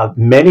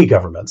 many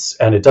governments,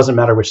 and it doesn't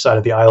matter which side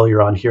of the aisle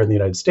you're on here in the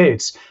United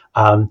States,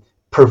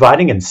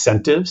 providing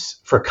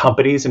incentives for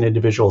companies and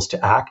individuals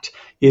to act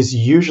is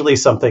usually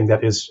something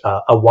that is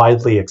a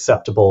widely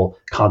acceptable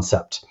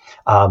concept.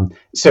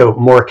 So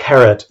more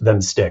carrot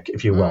than stick,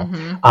 if you will.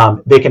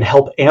 Mm-hmm. They can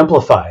help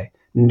amplify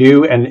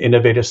new and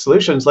innovative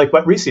solutions like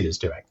what Reseed is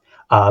doing,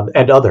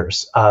 and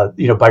others,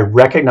 by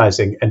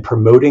recognizing and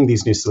promoting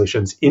these new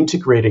solutions,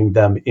 integrating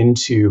them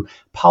into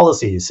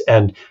policies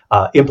and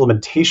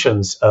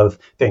implementations of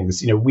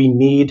things. We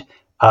need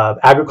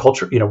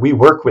agriculture, we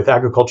work with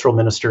agricultural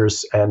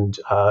ministers and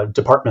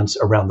departments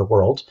around the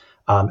world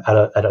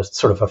at a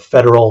sort of a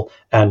federal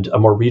and a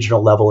more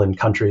regional level in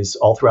countries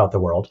all throughout the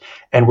world.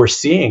 And we're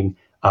seeing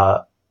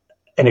an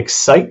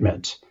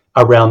excitement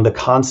around the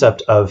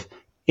concept of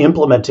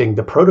implementing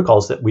the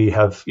protocols that we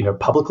have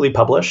publicly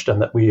published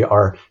and that we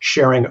are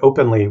sharing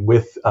openly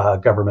with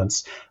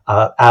governments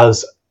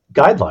as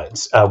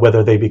guidelines,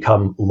 whether they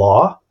become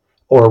law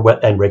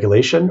and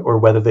regulation, or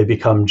whether they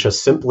become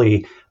just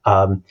simply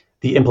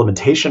the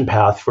implementation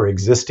path for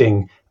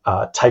existing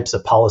types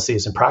of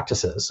policies and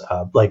practices,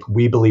 like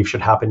we believe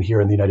should happen here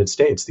in the United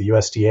States. The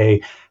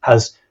USDA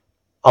has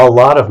a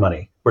lot of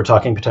money. We're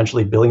talking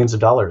potentially billions of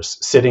dollars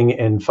sitting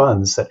in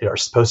funds that are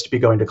supposed to be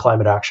going to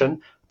climate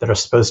action, that are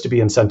supposed to be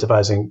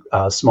incentivizing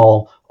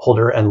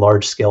smallholder and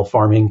large-scale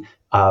farming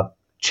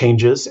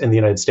changes in the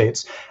United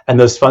States. And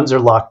those funds are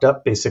locked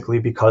up basically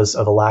because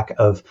of a lack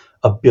of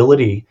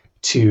ability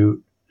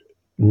to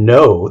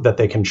know that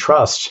they can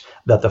trust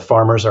that the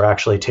farmers are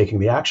actually taking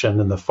the action,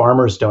 and the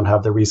farmers don't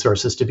have the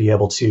resources to be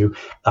able to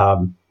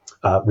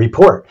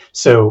report.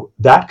 So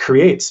that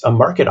creates a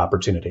market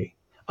opportunity.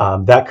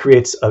 That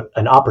creates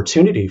an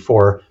opportunity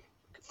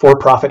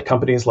for-profit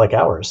companies like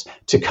ours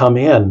to come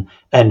in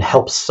and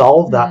help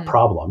solve that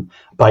problem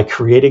by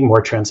creating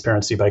more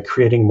transparency, by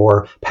creating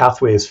more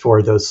pathways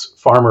for those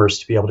farmers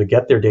to be able to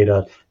get their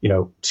data,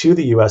 to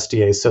the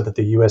USDA so that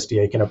the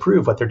USDA can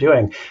approve what they're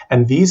doing.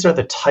 And these are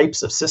the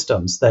types of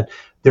systems that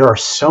there are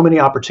so many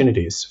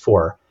opportunities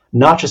for,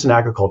 not just in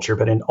agriculture,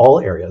 but in all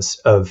areas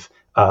of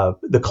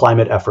the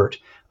climate effort.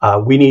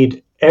 We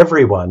need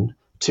everyone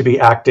to be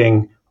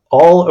acting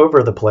all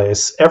over the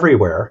place,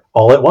 everywhere,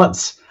 all at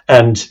once.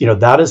 And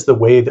that is the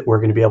way that we're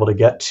going to be able to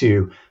get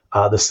to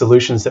the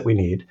solutions that we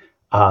need.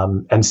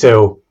 And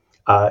so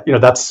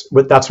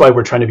that's why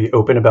we're trying to be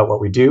open about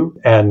what we do,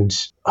 and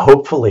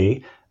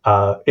hopefully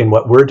in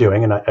what we're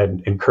doing, and I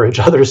encourage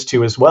others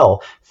to as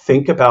well,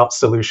 think about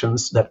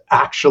solutions that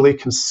actually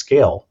can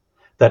scale,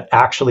 that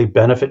actually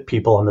benefit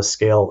people on the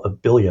scale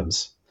of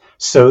billions,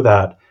 so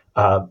that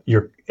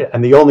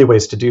and the only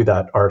ways to do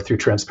that are through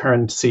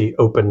transparency,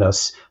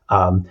 openness,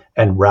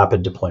 and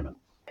rapid deployment.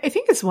 I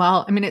think as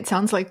well, it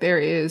sounds like there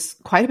is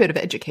quite a bit of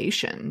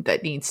education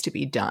that needs to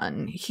be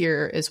done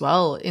here as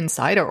well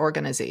inside our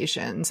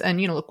organizations.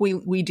 And, look,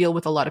 we deal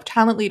with a lot of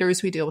talent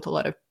leaders. We deal with a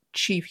lot of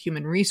chief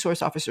human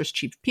resource officers,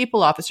 chief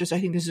people officers. I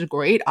think this is a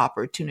great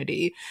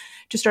opportunity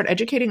to start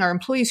educating our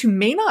employees who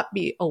may not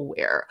be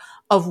aware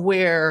of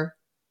where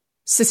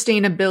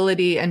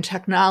sustainability and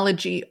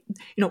technology,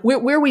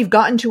 where we've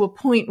gotten to a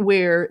point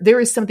where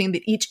there is something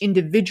that each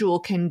individual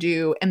can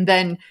do, and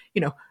then,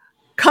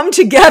 come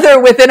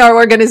together within our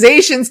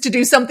organizations to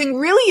do something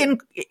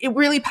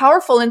really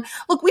powerful. And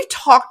look, we've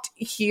talked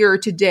here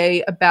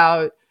today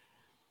about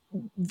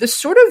the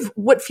sort of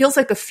what feels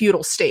like a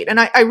feudal state. And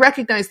I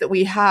recognize that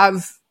we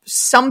have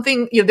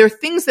something, there are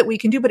things that we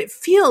can do, but it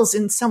feels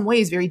in some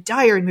ways very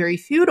dire and very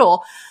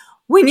feudal.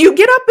 When you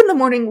get up in the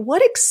morning,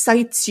 what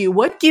excites you?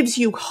 What gives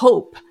you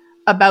hope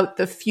about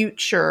the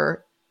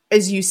future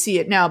as you see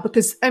it now?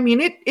 Because,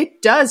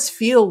 it does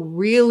feel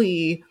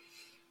really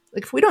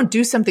like if we don't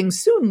do something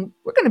soon,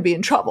 we're going to be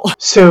in trouble.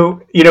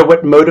 So,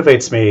 what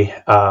motivates me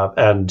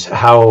and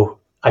how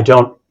I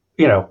don't,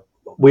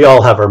 we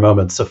all have our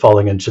moments of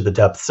falling into the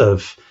depths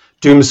of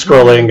doom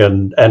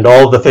scrolling and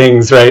all the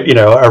things, right,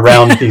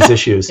 around these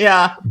issues.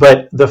 Yeah.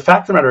 But the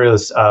fact of the matter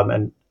is,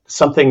 and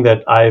something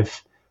that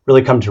I've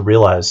really come to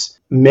realize,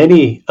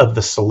 many of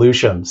the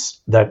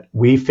solutions that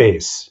we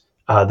face,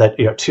 to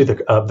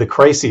the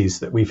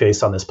crises that we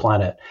face on this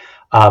planet,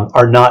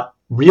 are not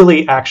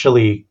really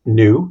actually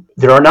new.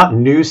 There are not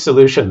new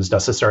solutions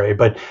necessary,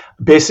 but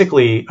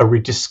basically a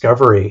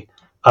rediscovery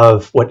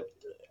of what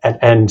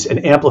and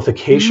an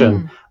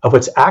amplification of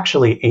what's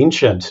actually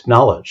ancient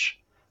knowledge.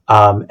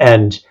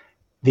 And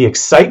the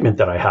excitement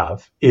that I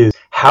have is,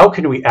 how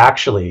can we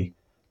actually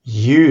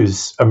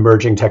use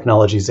emerging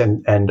technologies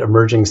and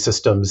emerging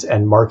systems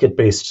and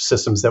market-based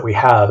systems that we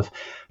have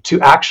to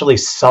actually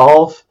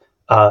solve,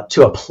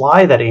 to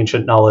apply that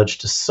ancient knowledge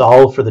to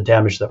solve for the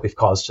damage that we've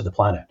caused to the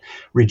planet.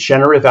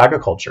 Regenerative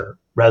agriculture,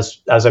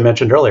 as I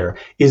mentioned earlier,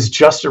 is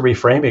just a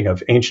reframing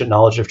of ancient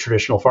knowledge of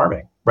traditional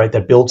farming, right?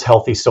 That builds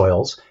healthy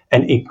soils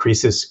and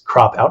increases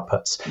crop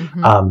outputs.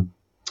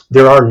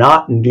 There are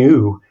not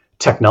new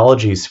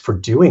technologies for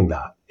doing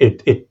that.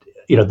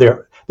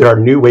 There are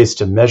new ways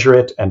to measure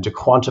it and to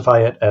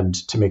quantify it and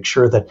to make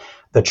sure that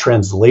the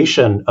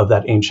translation of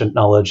that ancient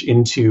knowledge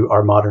into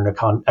our modern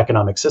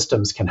economic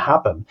systems can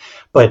happen.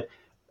 But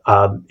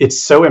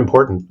it's so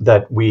important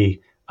that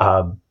we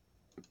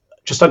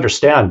just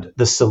understand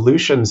the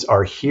solutions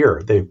are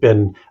here. They've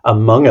been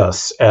among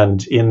us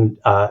and in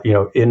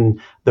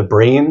the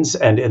brains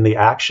and in the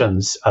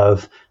actions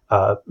of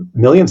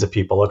millions of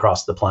people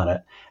across the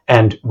planet.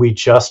 And we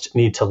just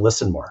need to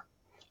listen more.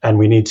 And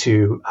we need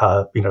to,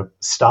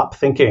 stop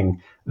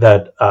thinking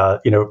that,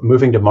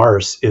 moving to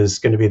Mars is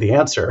going to be the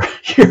answer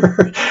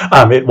here.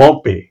 It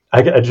won't be.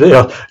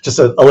 Just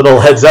a little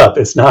heads up,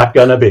 it's not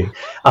going to be.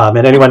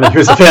 And anyone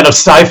who's a fan of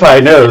sci-fi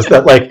knows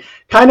that,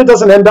 kind of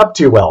doesn't end up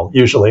too well,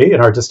 usually,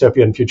 in our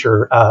dystopian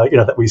future,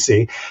 that we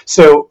see.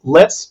 So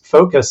let's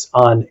focus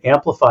on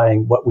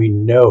amplifying what we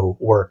know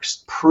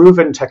works,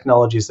 proven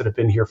technologies that have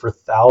been here for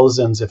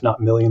thousands, if not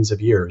millions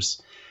of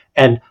years,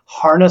 and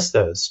harness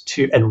those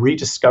and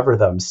rediscover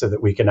them so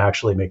that we can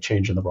actually make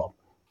change in the world.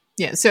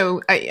 Yeah,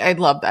 so I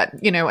love that.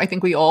 I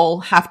think we all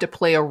have to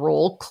play a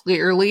role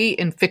clearly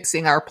in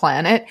fixing our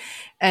planet.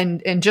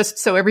 And just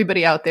so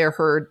everybody out there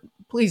heard,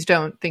 please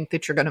don't think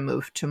that you're going to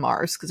move to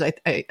Mars, because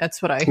I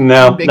that's what I...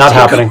 No, not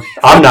happening.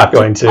 I'm not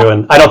going to,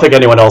 and I don't think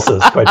anyone else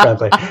is, quite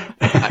frankly.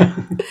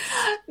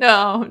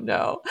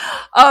 No.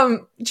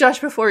 Josh,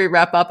 before we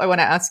wrap up, I want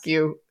to ask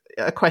you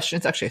a question.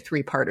 It's actually a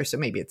three-parter, so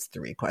maybe it's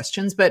three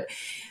questions. But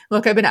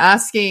look, I've been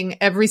asking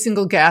every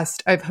single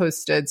guest I've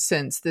hosted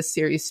since this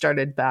series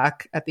started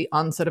back at the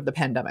onset of the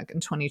pandemic in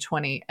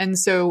 2020. And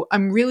so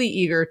I'm really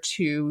eager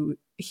to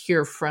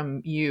hear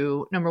from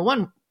you. Number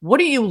one,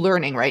 what are you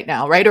learning right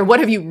now, right? Or what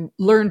have you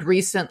learned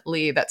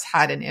recently that's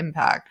had an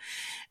impact?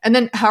 And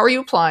then how are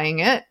you applying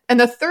it? And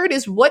the third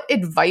is, what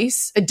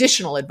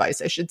additional advice,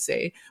 I should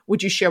say,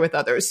 would you share with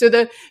others? So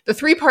the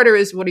three-parter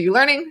is, what are you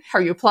learning? How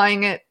are you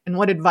applying it? And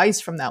what advice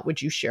from that would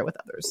you share with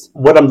others?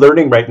 What I'm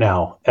learning right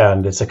now,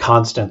 and it's a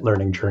constant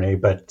learning journey,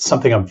 but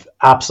something I'm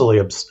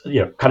absolutely,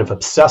 kind of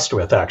obsessed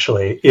with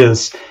actually,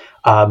 is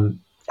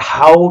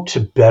how to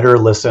better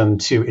listen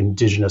to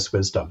indigenous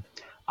wisdom,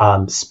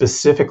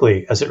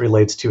 specifically as it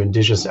relates to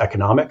indigenous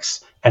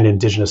economics and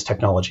indigenous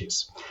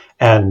technologies.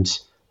 And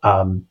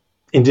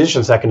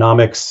indigenous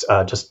economics,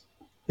 I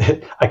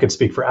could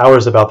speak for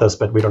hours about this,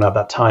 but we don't have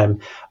that time.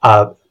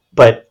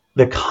 But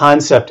the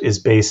concept is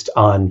based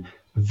on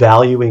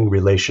valuing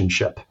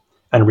relationship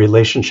and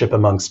relationship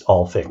amongst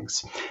all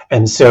things.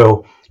 And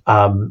so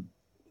I'm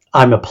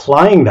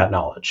applying that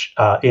knowledge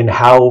in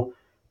how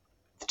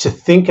to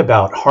think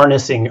about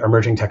harnessing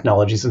emerging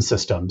technologies and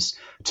systems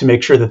to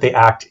make sure that they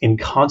act in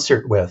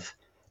concert with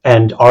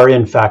and are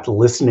in fact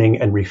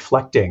listening and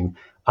reflecting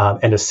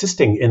and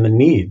assisting in the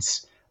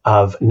needs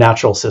of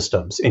natural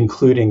systems,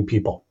 including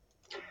people.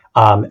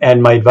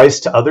 And my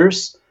advice to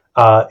others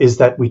is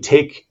that we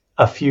take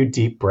a few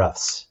deep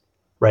breaths,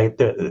 right?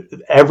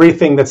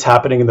 Everything that's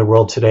happening in the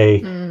world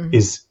today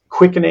is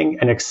quickening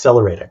and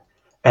accelerating,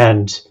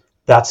 and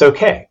that's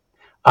okay.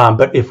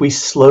 But if we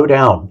slow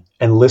down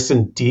and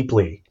listen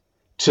deeply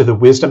to the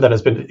wisdom that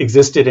has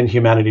existed in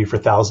humanity for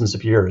thousands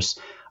of years,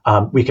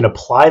 we can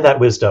apply that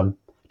wisdom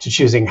to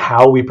choosing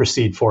how we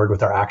proceed forward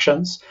with our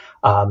actions,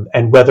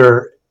 and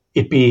whether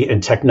it be in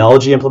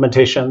technology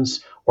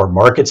implementations or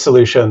market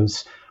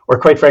solutions, or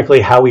quite frankly,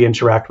 how we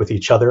interact with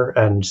each other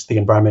and the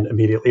environment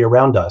immediately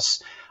around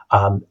us.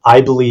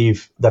 I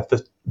believe that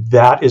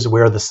that is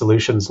where the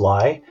solutions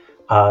lie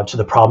to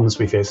the problems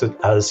we face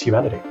as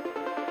humanity.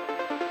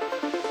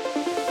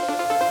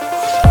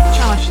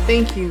 Josh,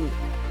 thank you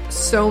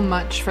so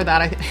much for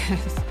that.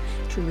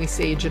 Truly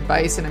sage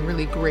advice, and I'm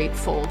really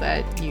grateful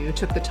that you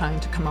took the time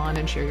to come on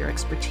and share your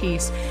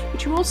expertise,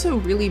 but you also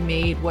really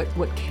made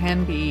what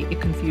can be a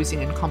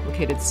confusing and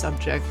complicated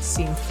subject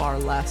seem far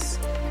less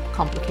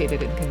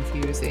complicated and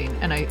confusing.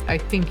 And I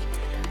think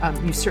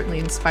you certainly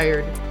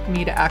inspired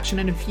me to action.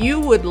 And if you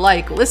would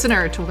like,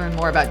 listener, to learn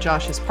more about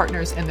Josh's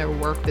partners and their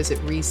work, visit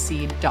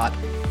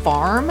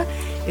reseed.farm.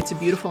 It's a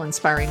beautiful,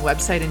 inspiring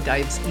website and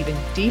dives even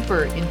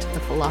deeper into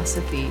the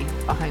philosophy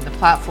behind the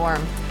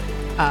platform.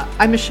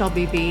 I'm Michelle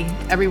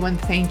Boockoff-Bajdek. Everyone,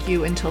 thank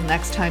you. Until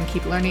next time,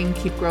 keep learning,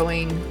 keep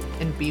growing,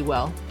 and be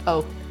well.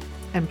 Oh,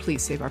 and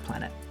please save our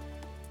planet.